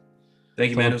on.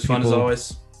 Thank you, man. It was fun as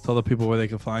always. Tell the people where they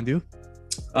can find you.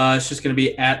 It's just going to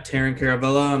be at Taryn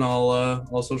Caravella on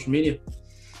all social media.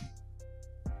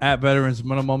 At Veterans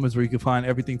Minimum is where you can find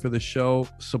everything for the show.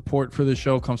 Support for the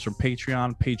show comes from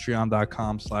Patreon,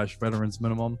 patreon.com/Veterans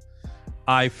Minimum.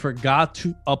 I forgot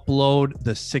to upload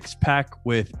the 6-pack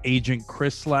with Agent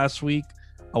Chris last week.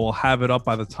 I will have it up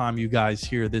by the time you guys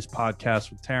hear this podcast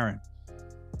with Taryn.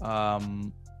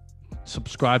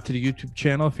 Subscribe to the YouTube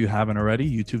channel if you haven't already,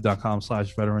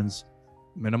 youtube.com/Veterans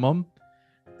Minimum.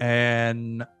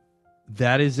 And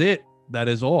that is it. That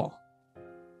is all.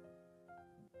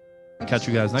 Catch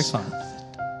you guys next time.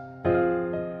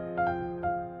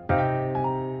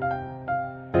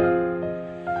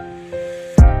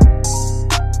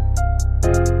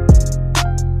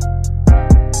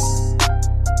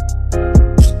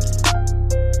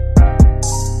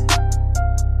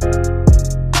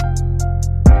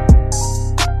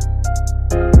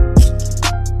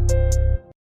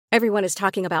 Everyone is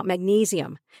talking about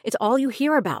magnesium. It's all you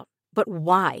hear about. But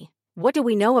why? What do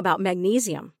we know about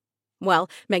magnesium? Well,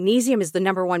 magnesium is the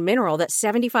 #1 mineral that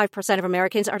 75% of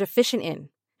Americans are deficient in.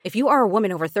 If you are a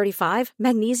woman over 35,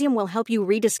 magnesium will help you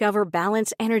rediscover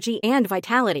balance, energy, and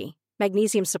vitality.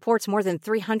 Magnesium supports more than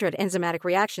 300 enzymatic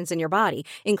reactions in your body,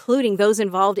 including those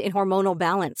involved in hormonal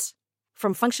balance.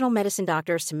 From functional medicine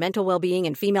doctors to mental well-being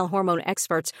and female hormone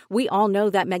experts, we all know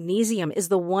that magnesium is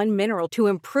the one mineral to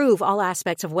improve all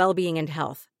aspects of well-being and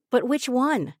health. But which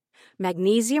one?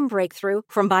 Magnesium Breakthrough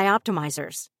from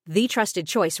Bioptimizers, the trusted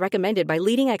choice recommended by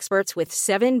leading experts with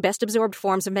 7 best-absorbed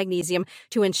forms of magnesium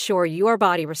to ensure your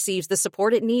body receives the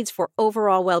support it needs for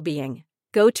overall well-being.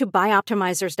 Go to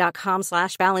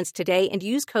bioptimizers.com/balance today and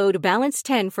use code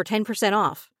BALANCE10 for 10%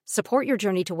 off. Support your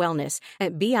journey to wellness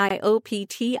at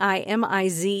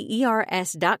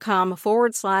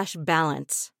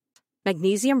bioptimizers.com/balance.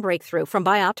 Magnesium Breakthrough from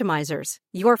Bioptimizers,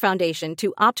 your foundation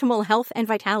to optimal health and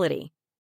vitality.